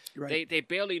them? Right. They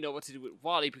barely know what to do with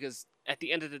Wally, because at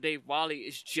the end of the day, Wally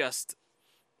is just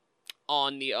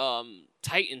on the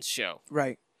Titans show.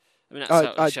 Right. I mean,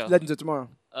 not show. Legends of Tomorrow.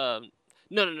 No.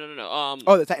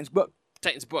 The Titans book.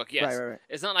 Titans book, yes. Right.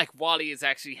 It's not like Wally is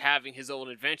actually having his own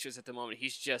adventures at the moment.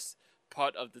 He's just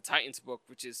part of the Titans book,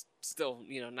 which is still,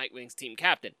 Nightwing's team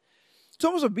captain. It's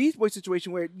almost a Beast Boy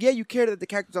situation where, yeah, you care that the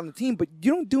character's on the team, but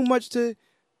you don't do much to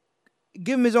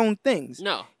give him his own things.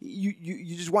 No.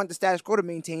 You just want the status quo to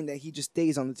maintain that he just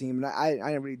stays on the team, and I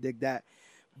didn't really dig that.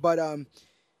 But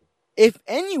if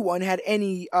anyone had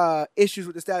any issues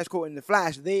with the status quo in the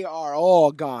Flash, they are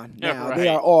all gone now. Right. They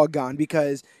are all gone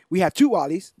because we have two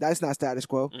Wallies. That's not status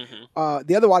quo. Mm-hmm.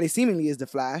 The other Wally seemingly is the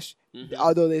Flash. Mm-hmm.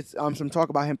 Although there's some talk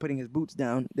about him putting his boots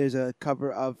down. There's a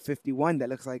cover of 51 that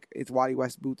looks like it's Wally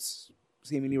West boots,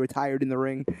 seemingly retired in the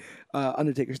ring,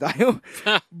 Undertaker style.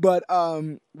 But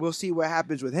we'll see what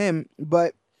happens with him.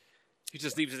 But he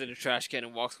just leaves it in the trash can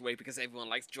and walks away because everyone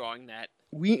likes drawing that.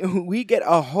 We get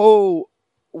a whole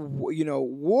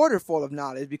waterfall of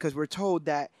knowledge because we're told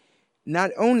that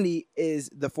not only is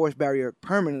the force barrier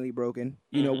permanently broken,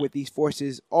 with these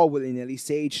forces all willy-nilly,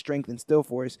 Sage, Strength, and Still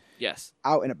Force, yes,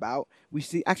 out and about. We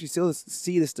still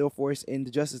see the Still Force in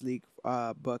the Justice League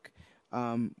book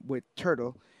with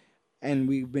Turtle, and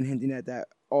we've been hinting at that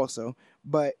also.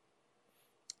 But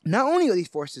not only are these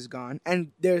forces gone,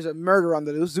 and there's a murder on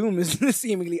the loose, Zoom is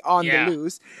seemingly on the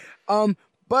loose,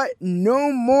 but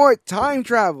no more time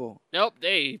travel. Nope,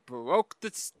 they broke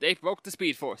the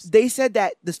Speed Force. They said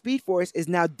that the Speed Force is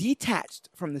now detached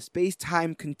from the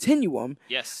space-time continuum.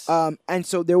 Yes. And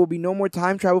so there will be no more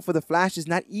time travel for the Flash, is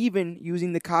not even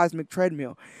using the cosmic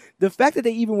treadmill. The fact that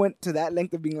they even went to that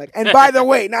length of being like, and by the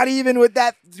way, not even with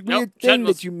that weird thing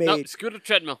that you made. Nope, screw the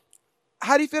treadmill.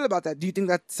 How do you feel about that? Do you think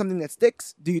that's something that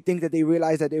sticks? Do you think that they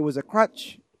realized that it was a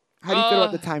crutch? How do you feel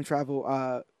about the time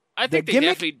travel? I think they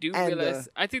definitely do realize.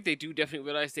 I think they do definitely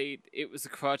realize it was a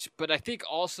crutch, but I think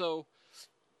also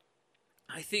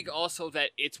that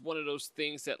it's one of those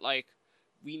things that like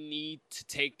we need to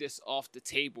take this off the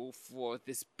table for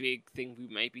this big thing we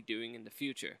might be doing in the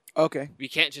future. Okay. We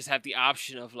can't just have the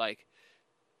option of like,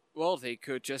 well, they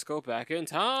could just go back in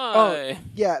time. Oh,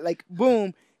 yeah, like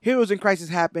boom, Heroes in Crisis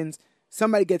happens,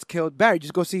 somebody gets killed, Barry,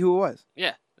 just go see who it was.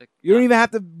 Yeah. Like, you don't even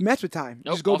have to mess with time.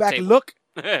 Nope, just go back table. and look.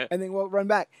 And then we'll run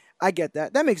back. I get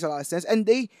that. That makes a lot of sense. And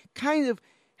they kind of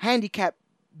handicap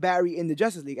Barry in the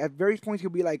Justice League. At various points, he'll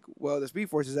be like, well, the Speed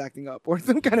Force is acting up, or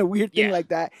some kind of weird thing like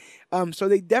that. So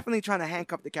they definitely trying to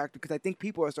handcuff the character, because I think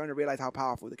people are starting to realize how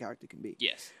powerful the character can be.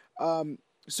 Yes. So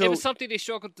it was something they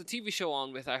struggled the TV show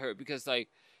on with, I heard, because like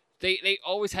they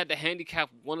always had to handicap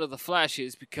one of the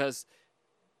Flashes, because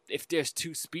if there's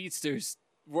two speedsters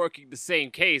working the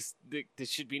same case, there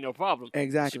should be no problem.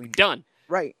 Exactly. It should be done.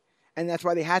 Right. And that's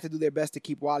why they had to do their best to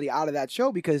keep Wally out of that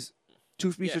show, because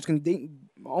two speedsters can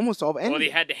almost solve anything. Well, they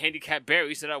had to handicap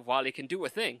Barry so that Wally can do a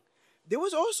thing. There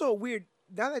was also a weird,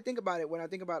 now that I think about it, when I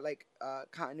think about like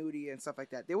continuity and stuff like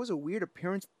that, there was a weird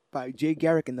appearance by Jay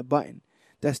Garrick in The Button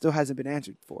that still hasn't been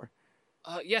answered for.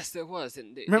 Yes, there was.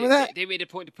 And Remember that? They made a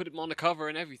point to put him on the cover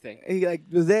and everything. He like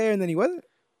was there and then he wasn't?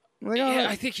 I'm like, Yeah, right.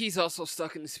 I think he's also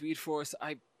stuck in the Speed Force.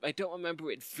 I don't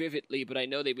remember it vividly, but I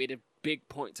know they made a big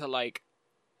point to like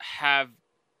have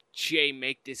Jay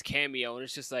make this cameo, and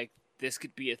it's just like this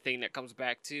could be a thing that comes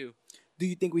back too. Do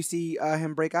you think we see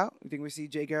him break out? You think we see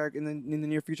Jay Garrick in the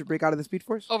near future break out of the Speed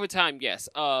Force? Over time, yes.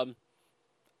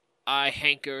 I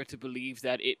hanker to believe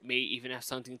that it may even have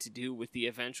something to do with the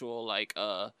eventual like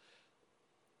the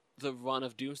run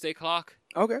of Doomsday Clock.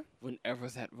 Okay. Whenever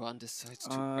that run decides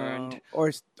to end,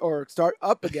 or start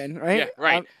up again, right? Yeah,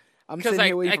 right. I'm sitting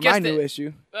here waiting for my new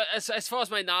issue. As far as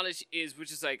my knowledge is,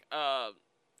 which is like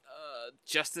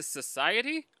Justice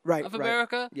Society of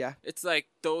America. Yeah. It's like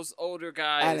those older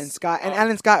guys. Alan Scott. And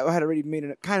Alan Scott had already made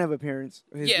a kind of appearance.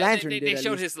 His lantern they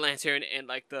showed his lantern, and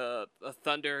like the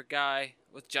Thunder guy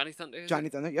with Johnny Thunder. Johnny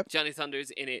Thunder, yep. Johnny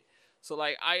Thunder's in it. So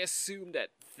like I assume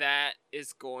that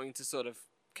is going to sort of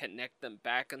connect them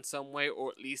back in some way, or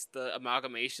at least the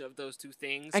amalgamation of those two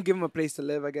things. And give them a place to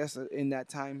live, I guess, in that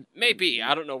time. Maybe.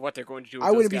 I don't know what they're going to do with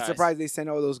I wouldn't those be guys. surprised they send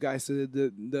all those guys to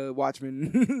the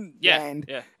Watchmen land.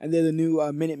 Yeah. And they're the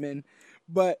new Minutemen.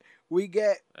 But we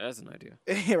get... That's an idea.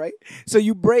 Right? So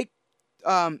you break...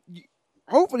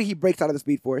 hopefully he breaks out of the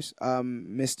Speed Force,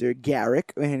 Mr.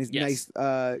 Garrick, and his nice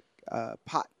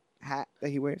pot hat that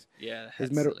he wears. Yeah,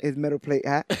 his metal plate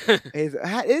hat. His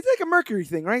hat, it's like a Mercury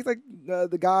thing, right? It's like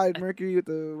the god Mercury with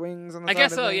the wings on the side. I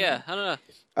guess of so. the Yeah, I don't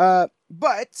know.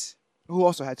 But who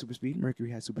also had super speed?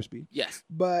 Mercury had super speed. Yes.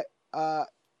 But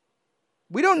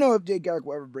we don't know if Jay Garrick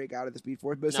will ever break out of the Speed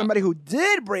Force. But somebody who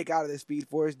did break out of the Speed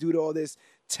Force due to all this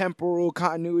temporal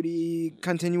continuity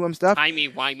continuum stuff.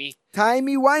 Timey-wimey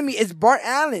is Bart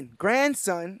Allen,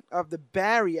 grandson of the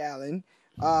Barry Allen,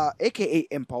 a.k.a.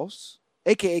 Impulse.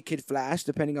 A.k.a. Kid Flash,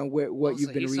 depending on what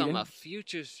you've been reading. He's from a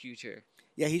future.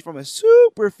 Yeah, he's from a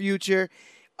super future.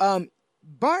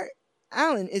 Bart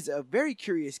Allen is a very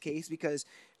curious case because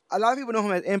a lot of people know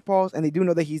him as Impulse, and they do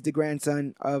know that he's the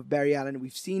grandson of Barry Allen.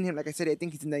 We've seen him, like I said, I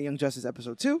think he's in that Young Justice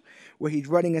episode 2, where he's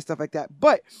running and stuff like that.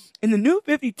 But in the New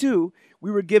 52,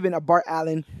 we were given a Bart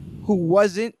Allen who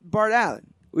wasn't Bart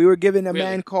Allen. We were given a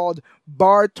man called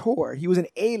Bar-Tor. He was an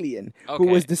alien who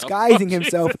was disguising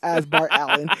himself as Bart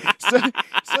Allen. So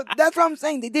that's what I'm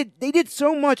saying. They did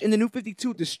so much in the New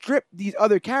 52 to strip these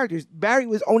other characters. Barry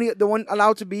was only the one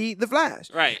allowed to be the Flash.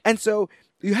 Right. And so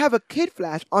you have a Kid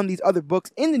Flash on these other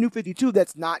books in the New 52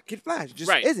 that's not Kid Flash. It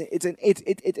just isn't. It's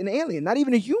an alien, not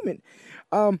even a human.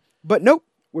 But nope.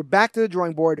 We're back to the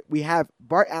drawing board. We have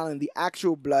Bart Allen, the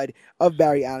actual blood of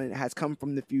Barry Allen, has come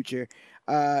from the future.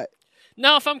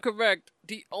 Now, if I'm correct,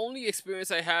 the only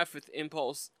experience I have with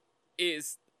Impulse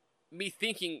is me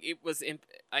thinking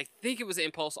I think it was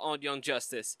Impulse on Young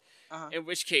Justice. In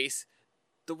which case,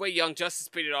 the way Young Justice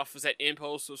played it off was that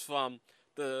Impulse was from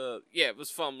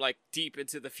like deep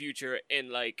into the future, and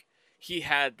like he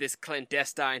had this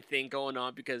clandestine thing going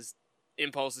on because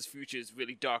Impulse's future is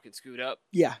really dark and screwed up.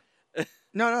 Yeah.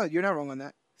 No, you're not wrong on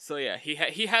that. So yeah, he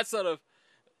had sort of,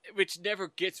 which never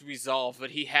gets resolved,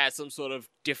 but he had some sort of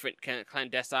different kind of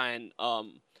clandestine, how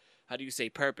do you say,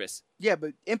 purpose. Yeah,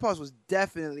 but Impulse was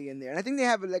definitely in there. And I think they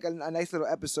have like a nice little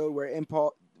episode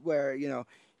where you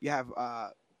have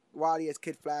Wally as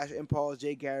Kid Flash, Impulse,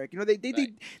 Jay Garrick.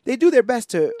 They do their best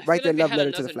to write their love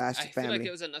letter to the Flash family. I feel like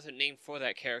there was another name for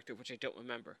that character, which I don't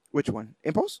remember. Which one?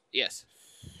 Impulse? Yes.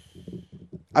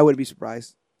 I wouldn't be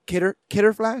surprised. Kidder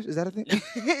Flash? Is that a thing?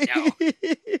 No.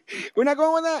 We're not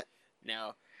going with that?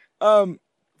 No.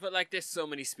 But like, there's so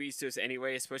many speedsters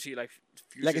anyway, especially like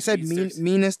future like I said, speedsters.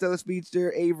 Mina's still a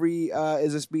speedster. Avery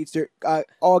is a speedster.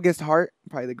 August Hart,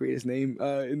 probably the greatest name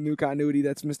in new continuity.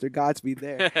 That's Mr. Godspeed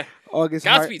there. August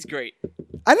Hart. Godspeed's great.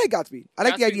 I like Godspeed. I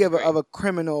like the idea Godspeed's of a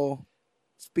criminal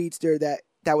speedster that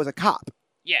was a cop.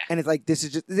 Yeah. And it's like, this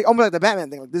is just almost like the Batman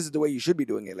thing. Like, this is the way you should be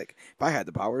doing it. Like, if I had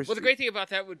the powers. Well, the great thing about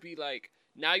that would be like,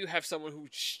 now you have someone who's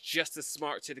just as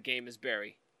smart to the game as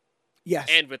Barry. Yes.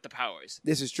 And with the powers.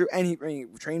 This is true. And he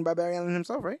trained by Barry Allen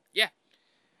himself, right? Yeah.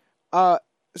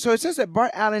 So it says that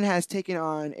Bart Allen has taken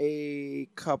on a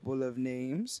couple of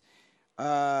names.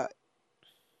 But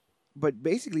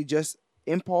basically just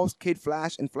Impulse, Kid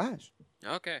Flash, and Flash.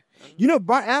 Okay. You know,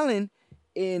 Bart Allen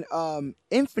in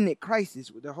Infinite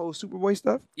Crisis with the whole Superboy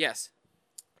stuff? Yes.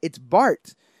 It's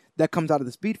Bart that comes out of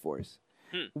the Speed Force.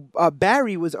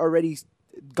 Barry was already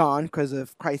gone because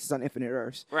of Crisis on Infinite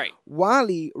Earths. Right.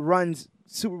 Wally runs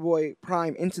Superboy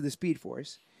Prime into the Speed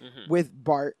Force with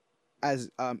Bart as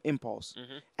Impulse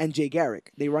and Jay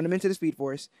Garrick. They run him into the Speed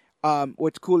Force.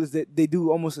 What's cool is that they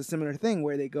do almost a similar thing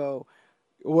where they go,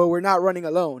 well, we're not running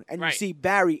alone. And you see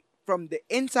Barry from the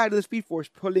inside of the Speed Force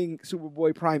pulling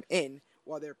Superboy Prime in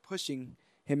while they're pushing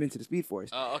him into the Speed Force.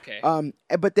 Oh, okay.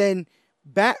 But then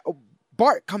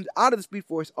Bart comes out of the Speed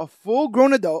Force, a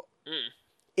full-grown adult,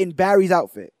 in Barry's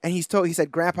outfit. And he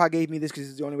said, Grandpa gave me this because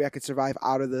it's the only way I could survive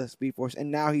out of the Speed Force.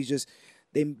 And now he's just,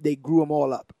 they grew him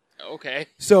all up. Okay.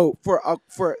 So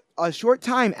for a short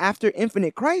time after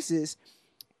Infinite Crisis,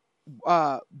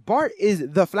 Bart is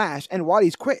the Flash and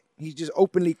Wally's quit. He's just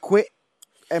openly quit.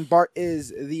 And Bart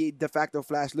is the de facto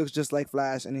Flash, looks just like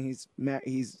Flash, and he's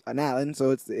an Allen,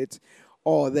 so it's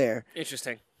all there.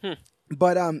 Interesting.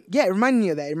 But yeah, it reminded me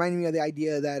of that. It reminded me of the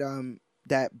idea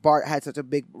that Bart had such a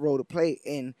big role to play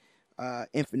in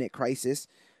Infinite Crisis.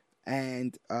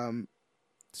 And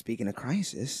speaking of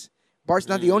Crisis, Bart's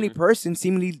not the only person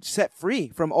seemingly set free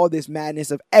from all this madness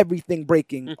of everything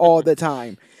breaking all the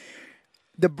time.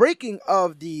 The breaking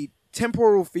of the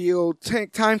temporal field,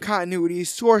 time continuity,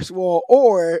 source wall,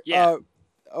 or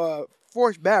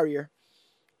force barrier,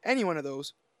 any one of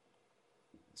those,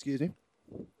 excuse me,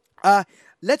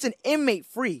 lets an inmate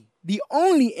free. The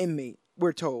only inmate,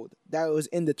 we're told, that was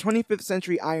in the 25th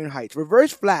century Iron Heights.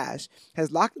 Reverse Flash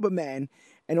has locked up a man,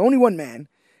 and only one man,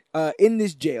 in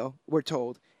this jail, we're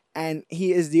told. And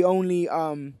he is the only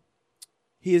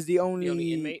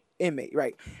inmate? Inmate,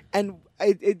 right. And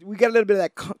we get a little bit of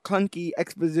that clunky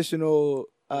expositional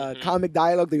comic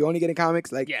dialogue that you only get in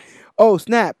comics. Like, oh,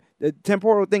 snap, the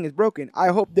temporal thing is broken. I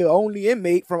hope the only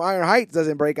inmate from Iron Heights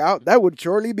doesn't break out. That would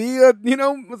surely be,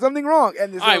 something wrong.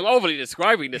 And I'm overly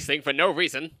describing this thing for no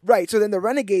reason. Right, so then the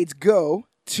Renegades go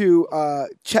to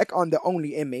check on the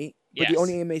only inmate. But the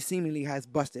only inmate seemingly has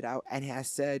busted out and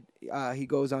has said, he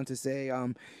goes on to say,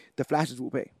 the Flashes will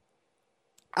pay.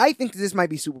 I think this might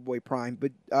be Superboy Prime,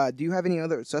 but do you have any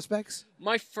other suspects?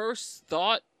 My first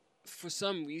thought, for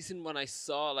some reason, when I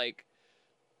saw like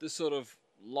the sort of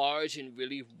large and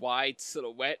really wide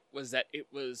silhouette, was that it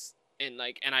was and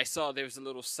I saw there was a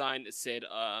little sign that said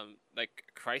like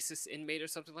crisis inmate or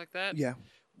something like that. Yeah.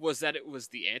 was that it was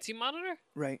the Anti-Monitor.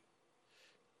 Right.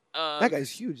 That That guy's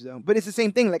huge though. But it's the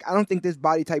same thing. Like I don't think this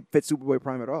body type fits Superboy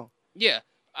Prime at all. Yeah.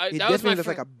 He that was definitely my looks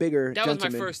like a bigger That gentleman.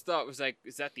 was my first thought. Was like,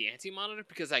 is that the Anti-Monitor?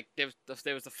 Because like there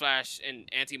was the Flash and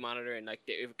Anti-Monitor, and like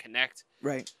they would connect.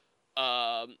 Right.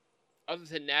 Other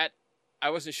than that, I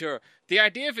wasn't sure. The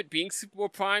idea of it being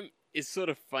Superboy Prime is sort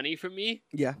of funny for me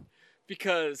Yeah.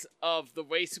 because of the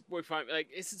way Superboy Prime, like,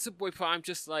 isn't Superboy Prime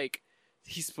just like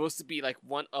he's supposed to be like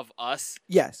one of us?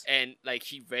 Yes. And like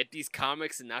he read these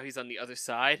comics and now he's on the other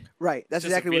side. Right. That's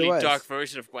Just exactly a really what it was. dark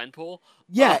version of Gwenpool.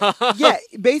 Yeah. Yeah.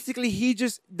 Basically, he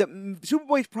just the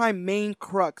Superboy's Prime main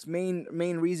crux, main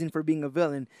reason for being a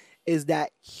villain is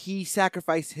that he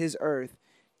sacrificed his Earth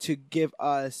to give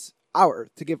us our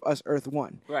Earth, to give us Earth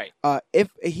One. Right. If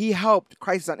he helped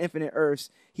Crisis on Infinite Earths,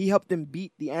 he helped them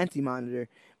beat the Anti-Monitor,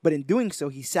 but in doing so,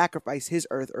 he sacrificed his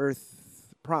Earth,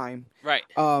 Earth Prime. Right.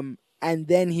 And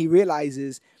then he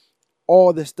realizes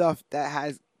all the stuff that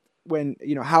has when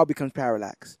Hal becomes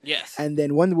Parallax. Yes. And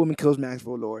then Wonder Woman kills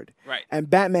Maxwell Lord. Right. And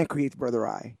Batman creates Brother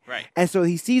Eye. Right. And so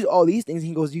he sees all these things and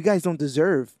he goes, "You guys don't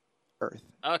deserve Earth.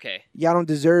 Okay. Y'all don't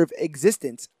deserve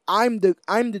existence. I'm the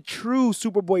true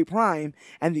Superboy Prime,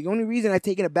 and the only reason I've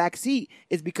taken a back seat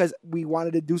is because we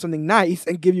wanted to do something nice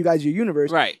and give you guys your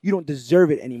universe. Right. You don't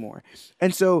deserve it anymore."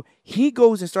 And so he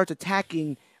goes and starts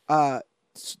attacking the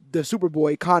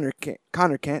Superboy Connor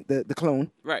Kent, the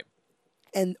clone. Right.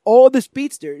 And all the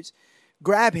speedsters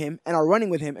grab him and are running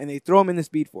with him, and they throw him in the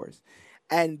Speed Force.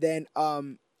 And then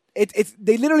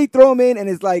they literally throw him in, and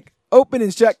it's like open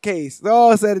and shut case. It's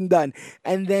all said and done.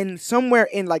 And then somewhere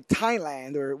in like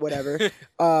Thailand or whatever,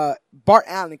 Bart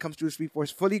Allen comes to the Speed Force,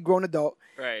 fully grown adult.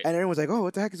 Right. And everyone's like, "Oh,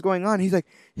 what the heck is going on?" He's like,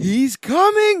 "He's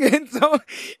coming!"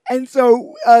 And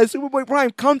so Superboy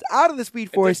Prime comes out of the Speed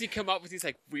And Force. does he come up with these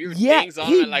like weird Yeah, things on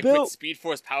he him and like built- with Speed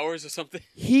Force powers or something?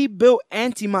 He built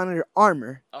Anti-Monitor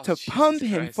armor Oh, to Jesus pump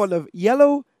him Christ. full of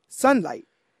yellow sunlight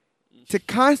to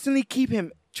constantly keep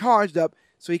him charged up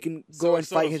so he can go So and it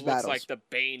sort fight of his looks battles. like the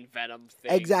Bane Venom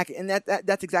thing. Exactly, and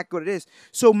that's exactly what it is.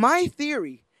 So my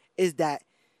theory is that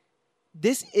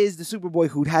this is the Superboy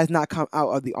who has not come out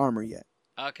of the armor yet.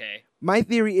 Okay. My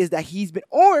theory is that he's been,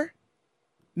 or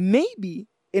maybe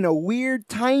in a weird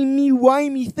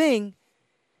timey-wimey thing,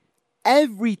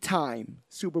 every time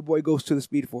Superboy goes to the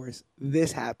Speed Force,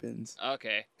 this happens,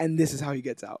 Okay. and this is how he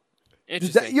gets out.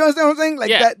 Interesting. You understand what I'm saying? Like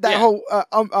Yeah, that yeah. whole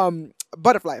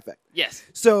butterfly effect. Yes.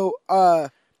 So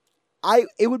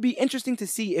it would be interesting to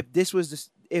see if this was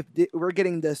we're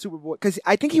getting the Superboy, because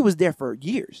I think he was there for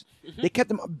years. Mhm. They kept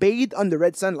him bathed under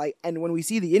red sunlight, and when we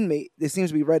see the inmate, there seems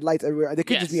to be red lights everywhere. There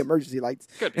could just be Yes. emergency lights,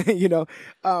 Could be.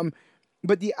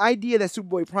 But the idea that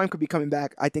Superboy Prime could be coming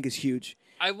back, I think, is huge.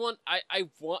 I want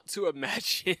to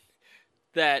imagine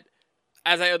that,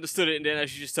 as I understood it, and then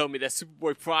as you just told me, that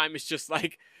Superboy Prime is just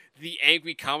like the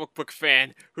angry comic book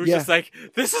fan who's Yeah. just like,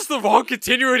 this is the wrong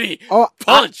continuity. Oh,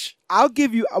 Punch. I'll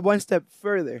give you one step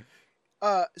further.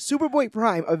 Superboy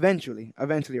Prime eventually,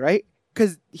 right?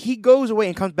 Because he goes away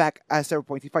and comes back at several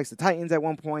points. He fights the Titans at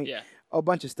one point. Yeah. A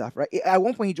bunch of stuff, right? At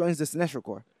one point, he joins the Sinestro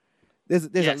Corps. There's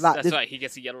Yes, a lot. that's There's, right. He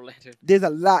gets a Yellow Lantern, there's a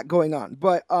lot going on,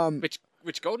 but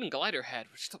which Golden Glider had,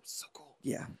 which was so cool.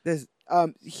 yeah, there's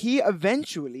he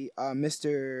eventually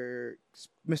Mr.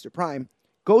 Prime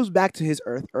goes back to his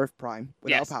Earth Prime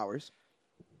without Yes. powers.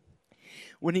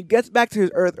 When he gets back to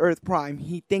his Earth Prime,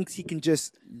 he thinks he can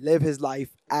just live his life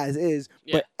as is.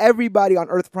 Yeah. But everybody on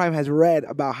Earth Prime has read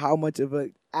about how much of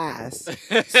an ass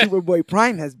Superboy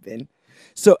Prime has been.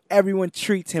 So everyone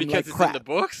treats him Because like it's crap. in the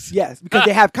books. Yes, because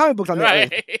they have comic books on their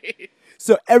Earth. Right.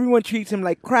 So everyone treats him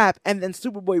like crap. And then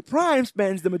Superboy Prime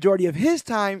spends the majority of his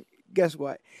time, guess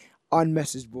what? On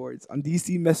message boards, on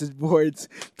DC message boards,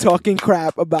 talking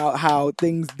crap about how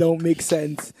things don't make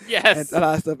sense Yes. and a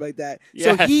lot of stuff like that.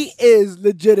 So Yes. he is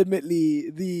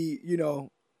legitimately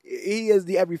he is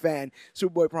the every fan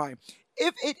Superboy Prime.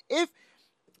 If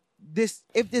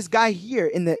this guy here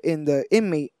in the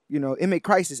inmate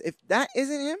crisis, if that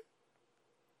isn't him,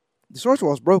 the source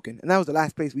wall is broken, and that was the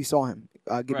last place we saw him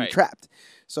getting Right. trapped.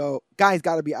 So guy's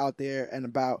got to be out there and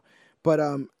about. But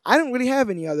I don't really have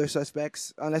any other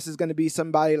suspects unless it's going to be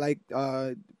somebody like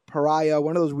Pariah,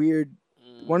 one of those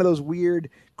weird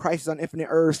Crisis on Infinite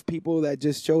Earths people that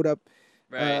just showed up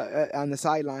Right. on the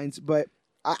sidelines. But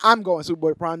I'm going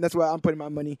Superboy Prime. That's where I'm putting my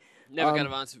money. Never got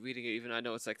around to reading it, even though I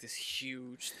know it's like this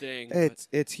huge thing.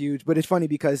 It's huge, but it's funny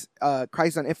because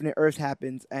Crisis on Infinite Earths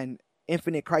happens and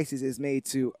Infinite Crisis is made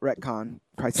to retcon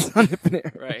Crisis on Infinite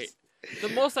Earths. Right. The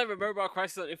most I remember about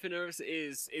Crisis on Infinite Earths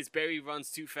is Barry runs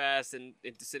too fast and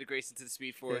it disintegrates into the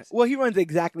Speed Force. Yeah. Well, he runs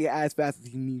exactly as fast as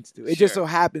he needs to. It just so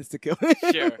happens to kill him.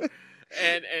 Sure.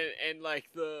 And like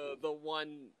the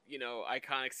one,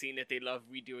 iconic scene that they love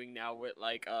redoing now with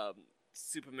like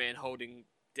Superman holding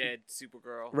dead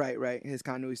Supergirl. Right. His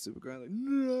continuity Supergirl, like,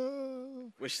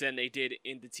 no. Which then they did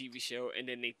in the TV show, and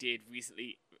then they did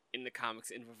recently in the comics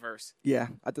in reverse. Yeah,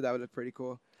 I thought that would look pretty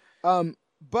cool.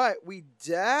 But we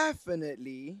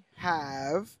definitely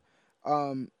have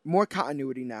more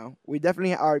continuity now. We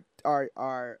definitely are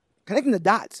connecting the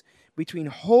dots between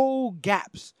whole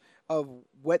gaps of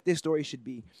what this story should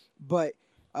be. But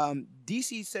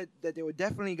DC said that they were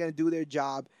definitely going to do their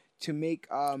job to make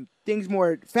things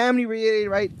more family related,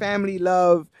 right? Family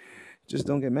love, just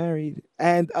don't get married,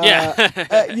 and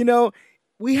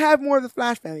we have more of the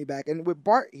Flash family back, and with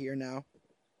Bart here now,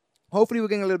 hopefully we're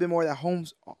getting a little bit more of that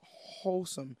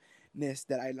wholesomeness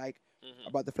that I like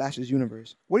about the Flash's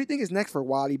universe. What do you think is next for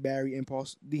Wally, Barry,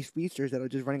 Impulse, these speedsters that are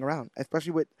just running around,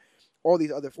 especially with all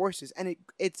these other forces? And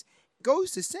it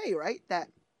goes to say, right, that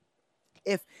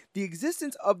if the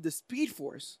existence of the Speed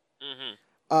Force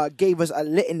gave us a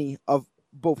litany of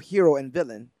both hero and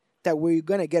villain, that we're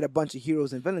going to get a bunch of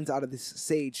heroes and villains out of this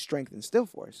Sage, Strength, and Still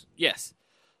Force. Yes.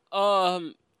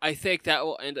 I think that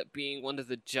will end up being one of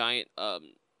the giant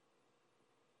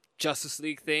Justice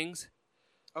League things.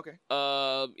 Okay.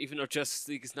 Even though Justice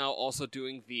League is now also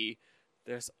doing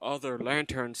there's other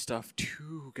Lantern stuff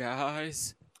too,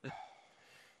 guys.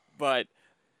 But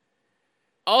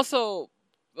also,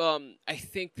 I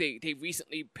think they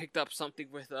recently picked up something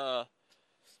with I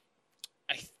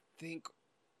think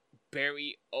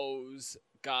Barry owes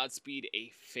Godspeed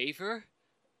a favor.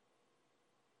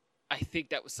 I think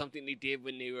that was something they did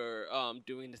when they were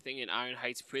doing the thing in Iron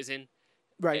Heights prison.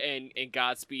 Right. And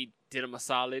Godspeed did him a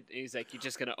solid. And he's like, "You're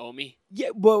just going to owe me?" Yeah,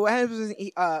 well, what happens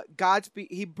is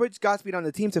he puts Godspeed on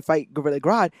the team to fight Gorilla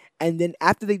Grodd, and then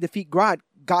after they defeat Grodd,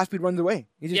 Godspeed runs away.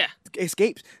 He just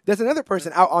escapes. There's another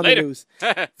person out on the news.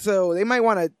 So they might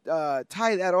want to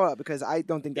tie that all up, because I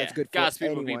don't think that's good for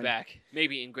Godspeed anyone. will be back.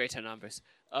 Maybe in greater numbers.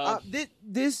 The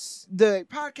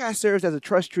podcast serves as a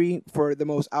trust tree for the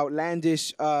most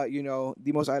outlandish,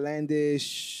 the most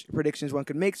outlandish predictions one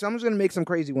could make. So I'm just gonna make some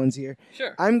crazy ones here.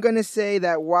 Sure. I'm gonna say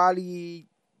that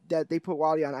they put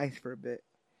Wally on ice for a bit.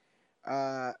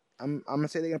 I'm gonna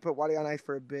say they're gonna put Wally on ice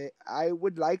for a bit. I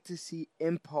would like to see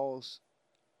Impulse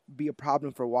be a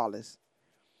problem for Wallace.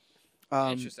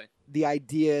 Interesting. The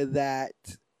idea that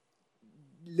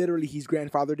literally he's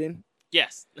grandfathered in.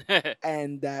 Yes.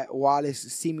 And that Wallace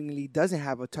seemingly doesn't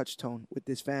have a touch tone with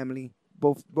this family.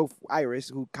 Both Iris,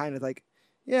 who kind of like,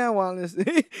 yeah, Wallace,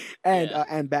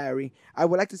 and Barry. I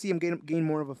would like to see him gain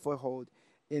more of a foothold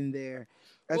in there.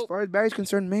 As far as Barry's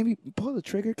concerned, maybe pull the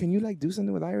trigger. Can you do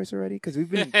something with Iris already? Because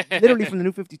we've been literally from the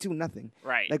New 52, nothing.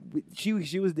 Right. He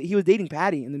was dating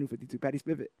Patty in the New 52, Patty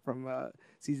Spivot from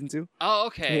season 2. Oh,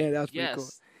 okay. Yeah, that was pretty cool.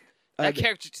 That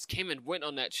character just came and went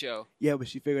on that show. Yeah, but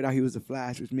she figured out he was the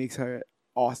Flash, which makes her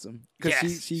awesome.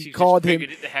 Because she called him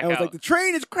and was like, the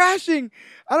train is crashing.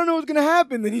 I don't know what's going to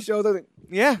happen. Then he shows up like,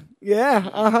 yeah,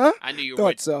 uh-huh. I knew you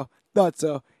would. Thought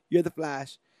so. You're the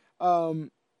Flash. And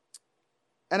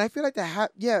I feel like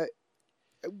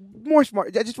more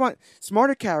smart. I just want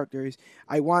smarter characters.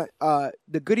 I want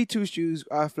the Goody Two-Shoes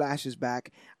Flash is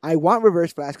back. I want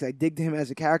Reverse Flash because I digged him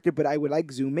as a character, but I would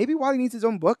like Zoom. Maybe Wally needs his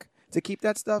own book to keep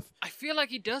that stuff. I feel like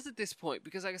he does at this point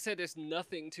because, like I said, there's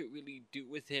nothing to really do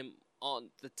with him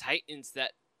on the Titans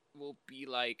that will be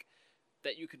like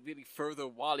that you could really further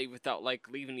Wally without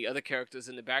leaving the other characters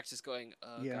in the back just going,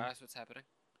 guys, what's happening?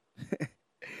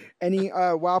 Any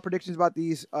wild predictions about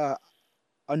these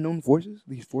unknown forces,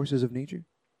 these forces of nature?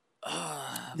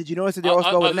 Did you notice that they all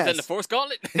spelled with an S? Other than the Force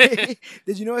Gauntlet?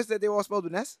 Did you notice that they all spelled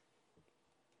with an S?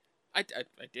 I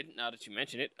didn't, now that you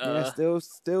mention it.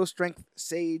 Still strength,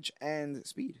 sage, and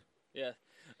speed. Yeah.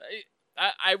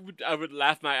 I would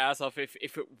laugh my ass off if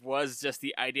it was just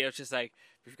the idea of just like,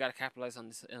 we've got to capitalize on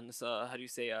this how do you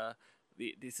say,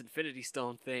 this Infinity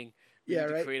Stone thing. We need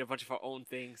to create a bunch of our own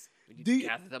things. We need to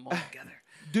gather them all together.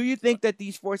 Do you think that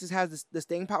these forces have the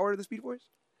staying power of the Speed Force?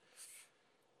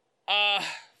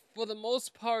 For the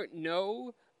most part,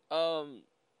 no.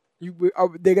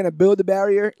 They're gonna build the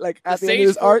barrier at the end of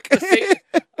this arc.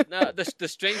 The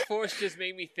Strength Force just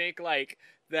made me think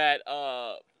that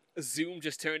Zoom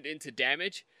just turned into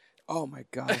Damage. Oh my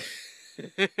gosh,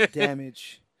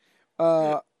 Damage.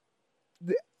 Why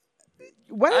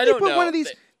don't they put one of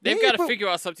these? They've got to figure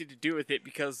out something to do with it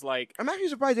because I'm actually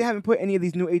surprised they haven't put any of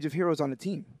these New Age of Heroes on the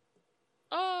team.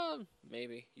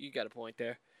 Maybe you got a point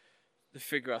there. to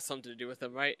figure out something to do with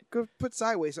them, right? Go put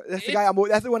Sideways. That's the guy.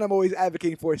 That's the one I'm always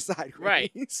advocating for. Is Sideways.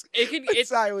 Right. It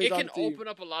Sideways can on the team. open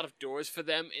up a lot of doors for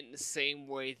them in the same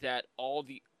way that all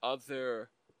the other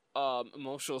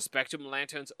emotional spectrum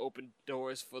lanterns open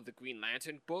doors for the Green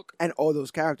Lantern book. And all those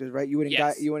characters, right? You wouldn't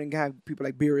you wouldn't have people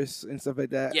like Beerus and stuff like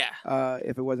that. Yeah.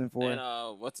 If it wasn't for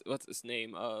and what's his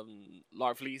name?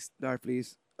 Larfleeze.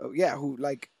 Larfleeze. Oh, yeah, who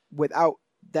like without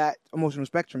that emotional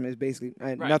spectrum is basically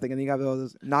nothing, and then you have all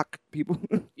those knock people.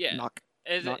 Yeah. knock.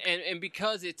 And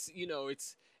because it's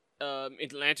it's in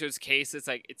Lantern's case it's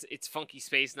like it's funky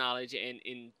space knowledge, and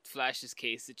in Flash's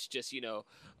case it's just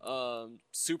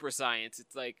super science.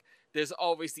 It's like there's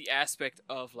always the aspect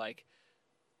of like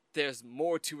there's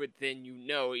more to it than you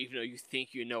know, even though you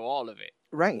think you know all of it.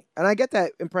 Right, and I get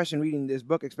that impression reading this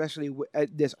book, especially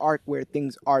at this arc where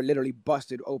things are literally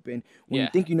busted open. When you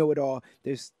think you know it all,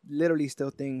 there's literally still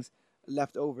things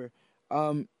left over.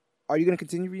 Are you gonna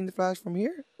continue reading the Flash from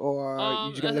here, or are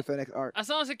you just gonna look for the next arc? As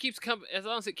long as it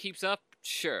keeps up,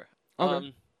 sure.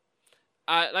 Okay.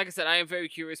 Like I said, I am very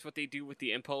curious what they do with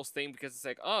the Impulse thing, because it's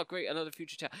like, oh great, another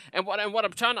future child. And what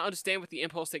I'm trying to understand with the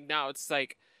Impulse thing now, it's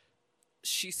like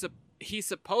he's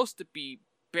supposed to be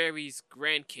Barry's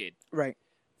grandkid, right?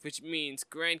 Which means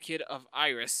grandkid of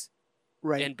Iris,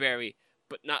 right? And Barry,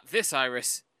 but not this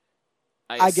Iris.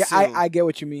 I get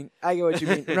what you mean. No,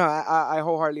 I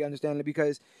wholeheartly understand it,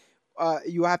 because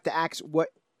you have to ask what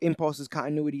Impulse's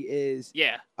continuity is.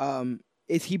 Yeah.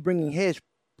 Is he bringing his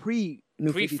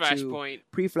pre-New 52,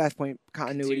 pre-Flashpoint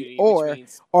continuity, or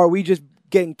are we just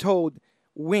getting told,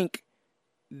 wink,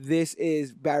 this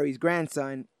is Barry's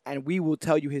grandson, and we will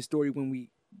tell you his story when we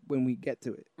get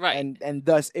to it. Right. And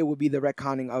thus it will be the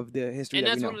retconning of the history. And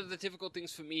that that's we know. one of the difficult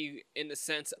things for me, in the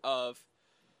sense of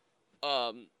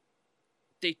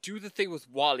they do the thing with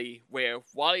Wally where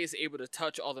Wally is able to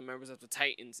touch all the members of the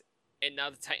Titans, and now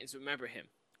the Titans remember him.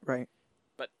 Right.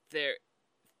 But there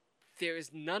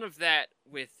is none of that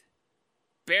with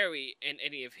Barry and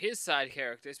any of his side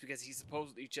characters, because he's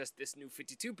supposedly just this new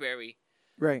 52 Barry.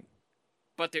 Right.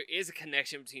 But there is a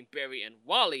connection between Barry and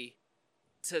Wally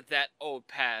to that old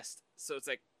past. So it's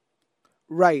like,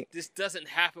 right, this doesn't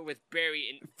happen with Barry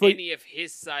in any of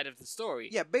his side of the story.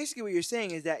 Yeah, basically what you're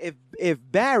saying is that if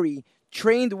Barry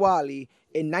trained Wally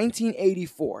in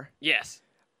 1984, yes,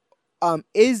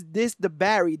 is this the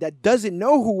Barry that doesn't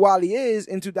know who Wally is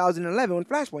in 2011 when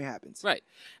Flashpoint happens? Right.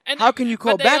 And how can you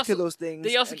call back to those things?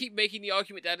 They also keep making the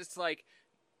argument that it's like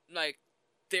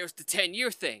there's the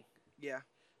 10-year thing. Yeah.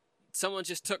 Someone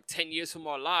just took 10 years from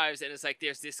our lives, and it's like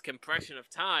there's this compression of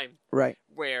time. Right.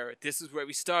 Where this is where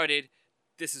we started,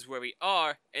 this is where we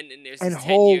are, and then there's and 10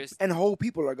 whole years. And whole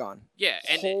people are gone. Yeah,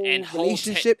 and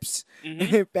relationships,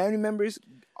 family members.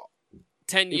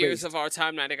 10 years of our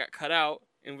timeline that got cut out,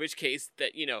 in which case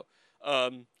that,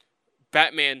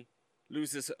 Batman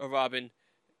loses a Robin,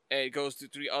 and it goes to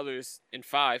 3 others in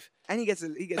 5. And he gets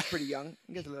pretty young.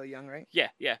 He gets a little young, right? Yeah.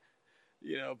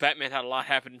 Batman had a lot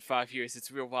happen in 5 years. It's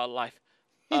real wild life.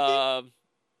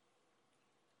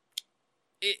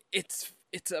 It's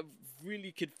a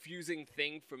really confusing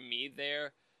thing for me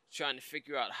there, trying to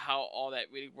figure out how all that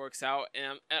really works out,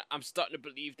 and I'm starting to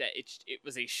believe that it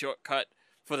was a shortcut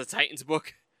for the Titans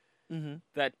book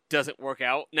that doesn't work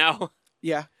out now.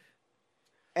 Yeah,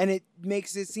 and it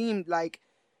makes it seem like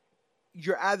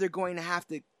you're either going to have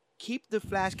to keep the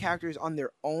Flash characters on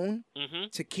their own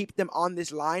to keep them on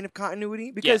this line of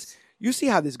continuity, because you see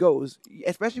how this goes,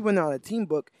 especially when they're on a team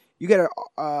book. You get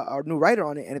a new writer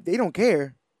on it, and if they don't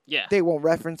care, they won't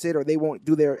reference it, or they won't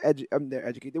do they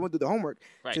won't do the homework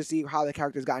to see how the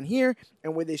character's gotten here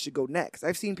and where they should go next.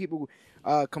 I've seen people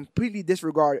completely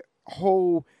disregard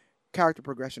whole character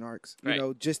progression arcs,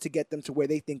 just to get them to where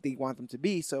they think they want them to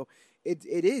be. So it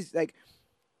is like,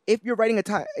 if you're writing a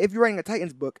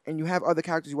Titans book and you have other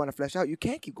characters you want to flesh out, you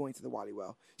can't keep going to the Wally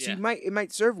well. So it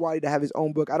might serve Wally to have his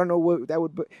own book. I don't know what that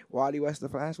would. Wally West the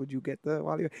Flash. Would you get the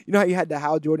Wally? You know how you had the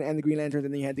Hal Jordan and the Green Lanterns,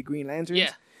 and then you had the Green Lanterns.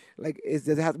 Yeah. Like, does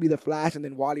it have to be the Flash and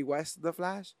then Wally West the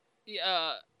Flash?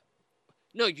 Yeah.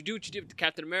 No, you do what you did with the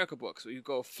Captain America books, where you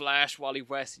go Flash Wally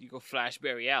West, and you go Flash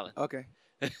Barry Allen. Okay.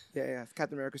 yeah.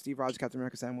 Captain America Steve Rogers, Captain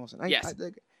America Sam Wilson. I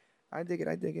dig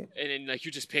it. And then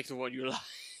you just pick the one you like.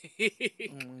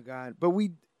 Oh my god! But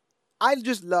I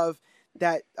just love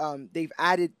that they've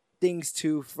added things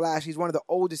to Flash. He's one of the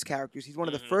oldest characters. He's one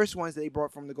of the first ones that they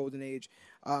brought from the Golden Age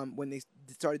when they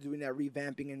started doing that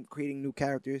revamping and creating new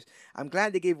characters. I'm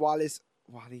glad they gave Wally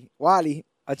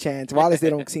a chance. Wallace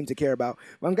they don't seem to care about.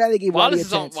 But I'm glad they gave Wally a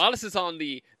chance. Wallace is on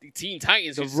the Teen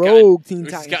Titans. The rogue Teen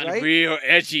Titans, He's gotten right? real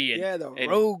edgy. And,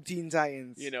 rogue Teen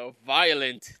Titans.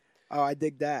 Violent. Oh, I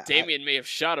dig that. Damian may have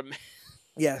shot him.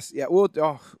 Yes, yeah, we'll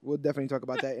definitely talk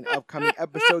about that in upcoming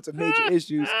episodes of Major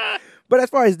Issues. But as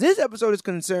far as this episode is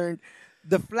concerned,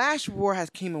 the Flash War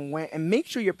has came and went, and make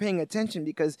sure you're paying attention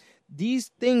because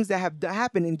these things that have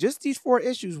happened in just these 4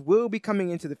 issues will be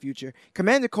coming into the future.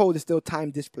 Commander Cold is still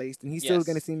time displaced, and he's still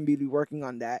going to seem to be working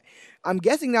on that. I'm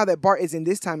guessing now that Bart is in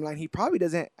this timeline, he probably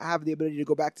doesn't have the ability to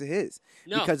go back to his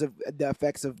because of the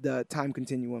effects of the time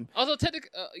continuum. Although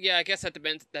technically, I guess that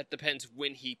depends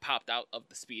when he popped out of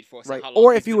the Speed Force, right? And how long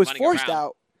or if he was forced around.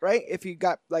 out, right? If he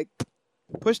got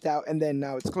pushed out and then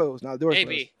now it's closed. Now the door's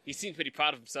Maybe. closed. He seemed pretty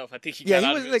proud of himself. I think he he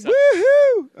got was out like, of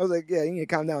woohoo! I was like, yeah, you need to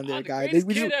calm down there, guy.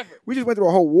 We just went through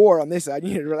a whole war on this side.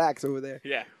 You need to relax over there.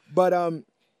 Yeah. But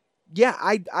yeah,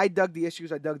 I dug the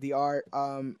issues. I dug the art.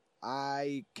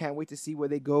 I can't wait to see where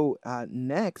they go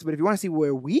next. But if you want to see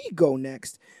where we go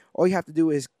next, all you have to do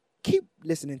is keep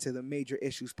listening to the Major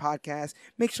Issues podcast.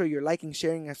 Make sure you're liking,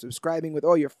 sharing, and subscribing with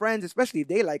all your friends, especially if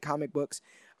they like comic books.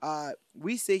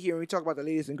 We sit here and we talk about the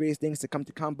latest and greatest things to come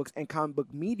to comic books and comic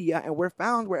book media, and we're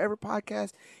found wherever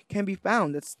podcasts can be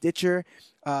found. That's Stitcher,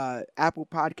 Apple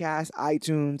Podcasts,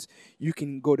 iTunes. You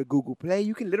can go to Google Play.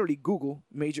 You can literally Google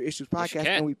Major Issues podcast,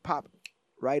 and we pop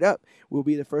right up. We'll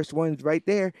be the first ones right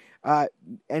there.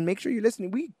 And make sure you're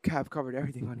listening. We have covered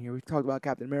everything on here. We've talked about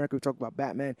Captain America. We've talked about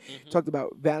Batman. We've talked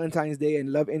about Valentine's Day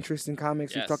and love interest in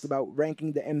comics. We've talked about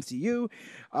ranking the MCU.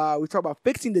 We've talked about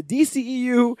fixing the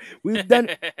DCEU. We've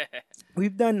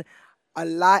done a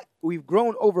lot. We've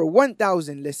grown over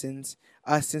 1,000 listens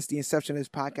since the inception of this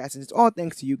podcast, and it's all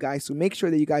thanks to you guys. So make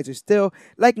sure that you guys are still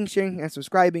liking, sharing, and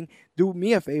subscribing. Do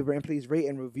me a favor and please rate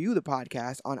and review the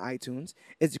podcast on iTunes.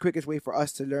 It's the quickest way for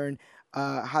us to learn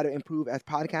how to improve as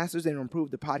podcasters and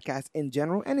improve the podcast in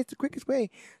general, and it's the quickest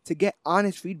way to get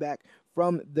honest feedback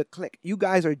from the click. You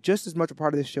guys are just as much a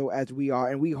part of this show as we are,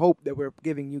 and we hope that we're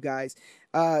giving you guys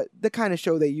the kind of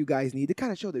show that you guys need, the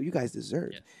kind of show that you guys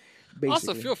deserve. Yeah.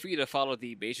 Also, feel free to follow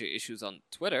the Major Issues on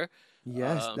Twitter.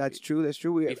 Yes, that's true. That's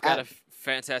true. We've got a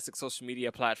fantastic social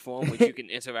media platform which you can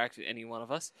interact with any one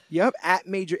of us. Yep, at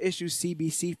Major Issues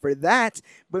CBC for that.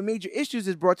 But Major Issues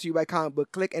is brought to you by Comic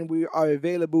Book Click, and we are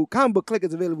available. Comic Book Click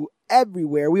is available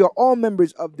everywhere. We are all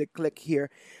members of the Click here.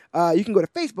 You can go to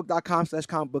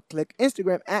facebook.com/Comic Book Click,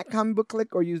 Instagram at Comic Book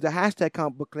Click, or use the hashtag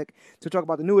Comic Book Click to talk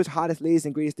about the newest, hottest, latest,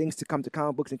 and greatest things to come to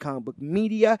comic books and comic book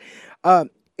media.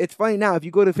 It's funny now, if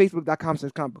you go to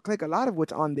facebook.com/Comic Book Click, a lot of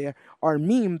what's on there are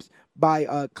memes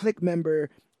by Click member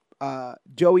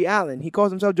Joey Allen. He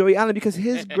calls himself Joey Allen because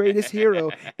his greatest hero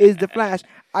is the Flash.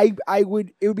 It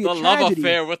would be a tragedy. The love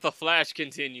affair with the Flash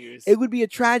continues. It would be a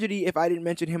tragedy if I didn't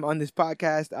mention him on this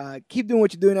podcast. Keep doing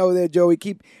what you're doing over there, Joey.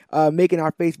 Keep making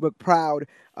our Facebook proud.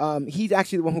 He's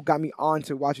actually the one who got me on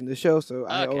to watching the show, so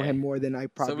I owe him more than I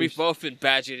probably. So we've both been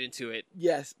badgered into it.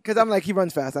 Yes, because I'm like, he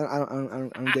runs fast. I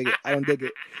don't dig it. I don't dig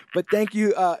it. But thank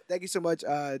you so much,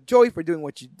 Joey, for doing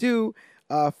what you do.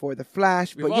 For the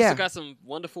Flash. We've also got some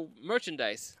wonderful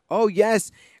merchandise. Oh,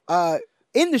 yes.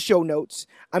 In the show notes,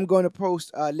 I'm going to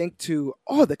post a link to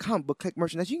all the Comic Book Click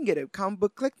merchandise. You can get a Comic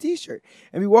Book Click t-shirt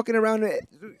and be walking around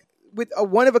with a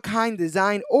one-of-a-kind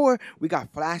design, or we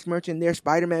got Flash merch in there,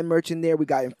 Spider-Man merch in there, we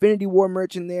got Infinity War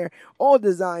merch in there, all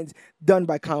designs done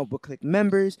by Comic Book Click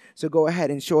members, so go ahead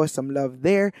and show us some love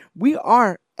there. We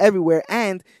are everywhere,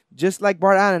 and just like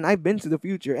Bart Allen, I've been to the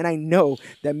future, and I know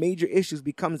that Major Issues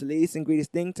becomes the latest and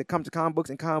greatest thing to come to comic books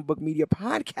and comic book media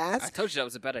podcasts. I told you that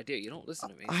was a bad idea. You don't listen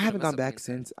to me. I haven't gone back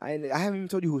since. I haven't even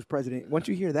told you who's president. Once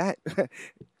you hear that,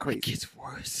 crazy. It gets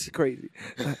worse. Crazy.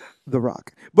 The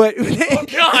Rock. But, oh,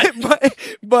 God.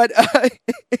 but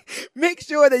make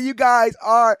sure that you guys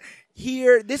are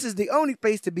here. This is the only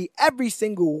place to be every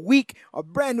single week. A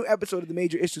brand new episode of the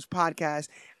Major Issues podcast.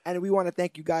 And we want to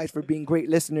thank you guys for being great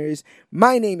listeners.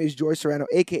 My name is George Serrano,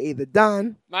 a.k.a. The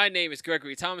Don. My name is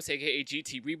Gregory Thomas, a.k.a.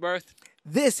 GT Rebirth.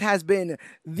 This has been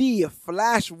the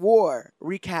Flash War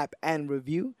recap and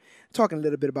review. Talking a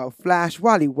little bit about Flash,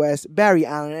 Wally West, Barry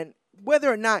Allen, and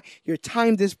whether or not you're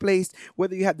time displaced,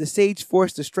 whether you have the Sage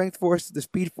Force, the Strength Force, the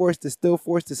Speed Force, the Still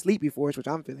Force, the Sleepy Force, which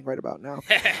I'm feeling right about now.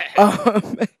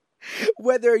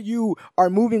 Whether you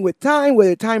are moving with time,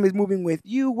 whether time is moving with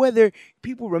you, whether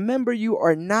people remember you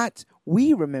or not,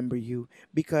 we remember you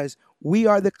because we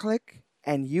are the Click,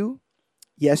 and you,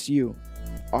 yes, you,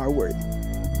 are worthy.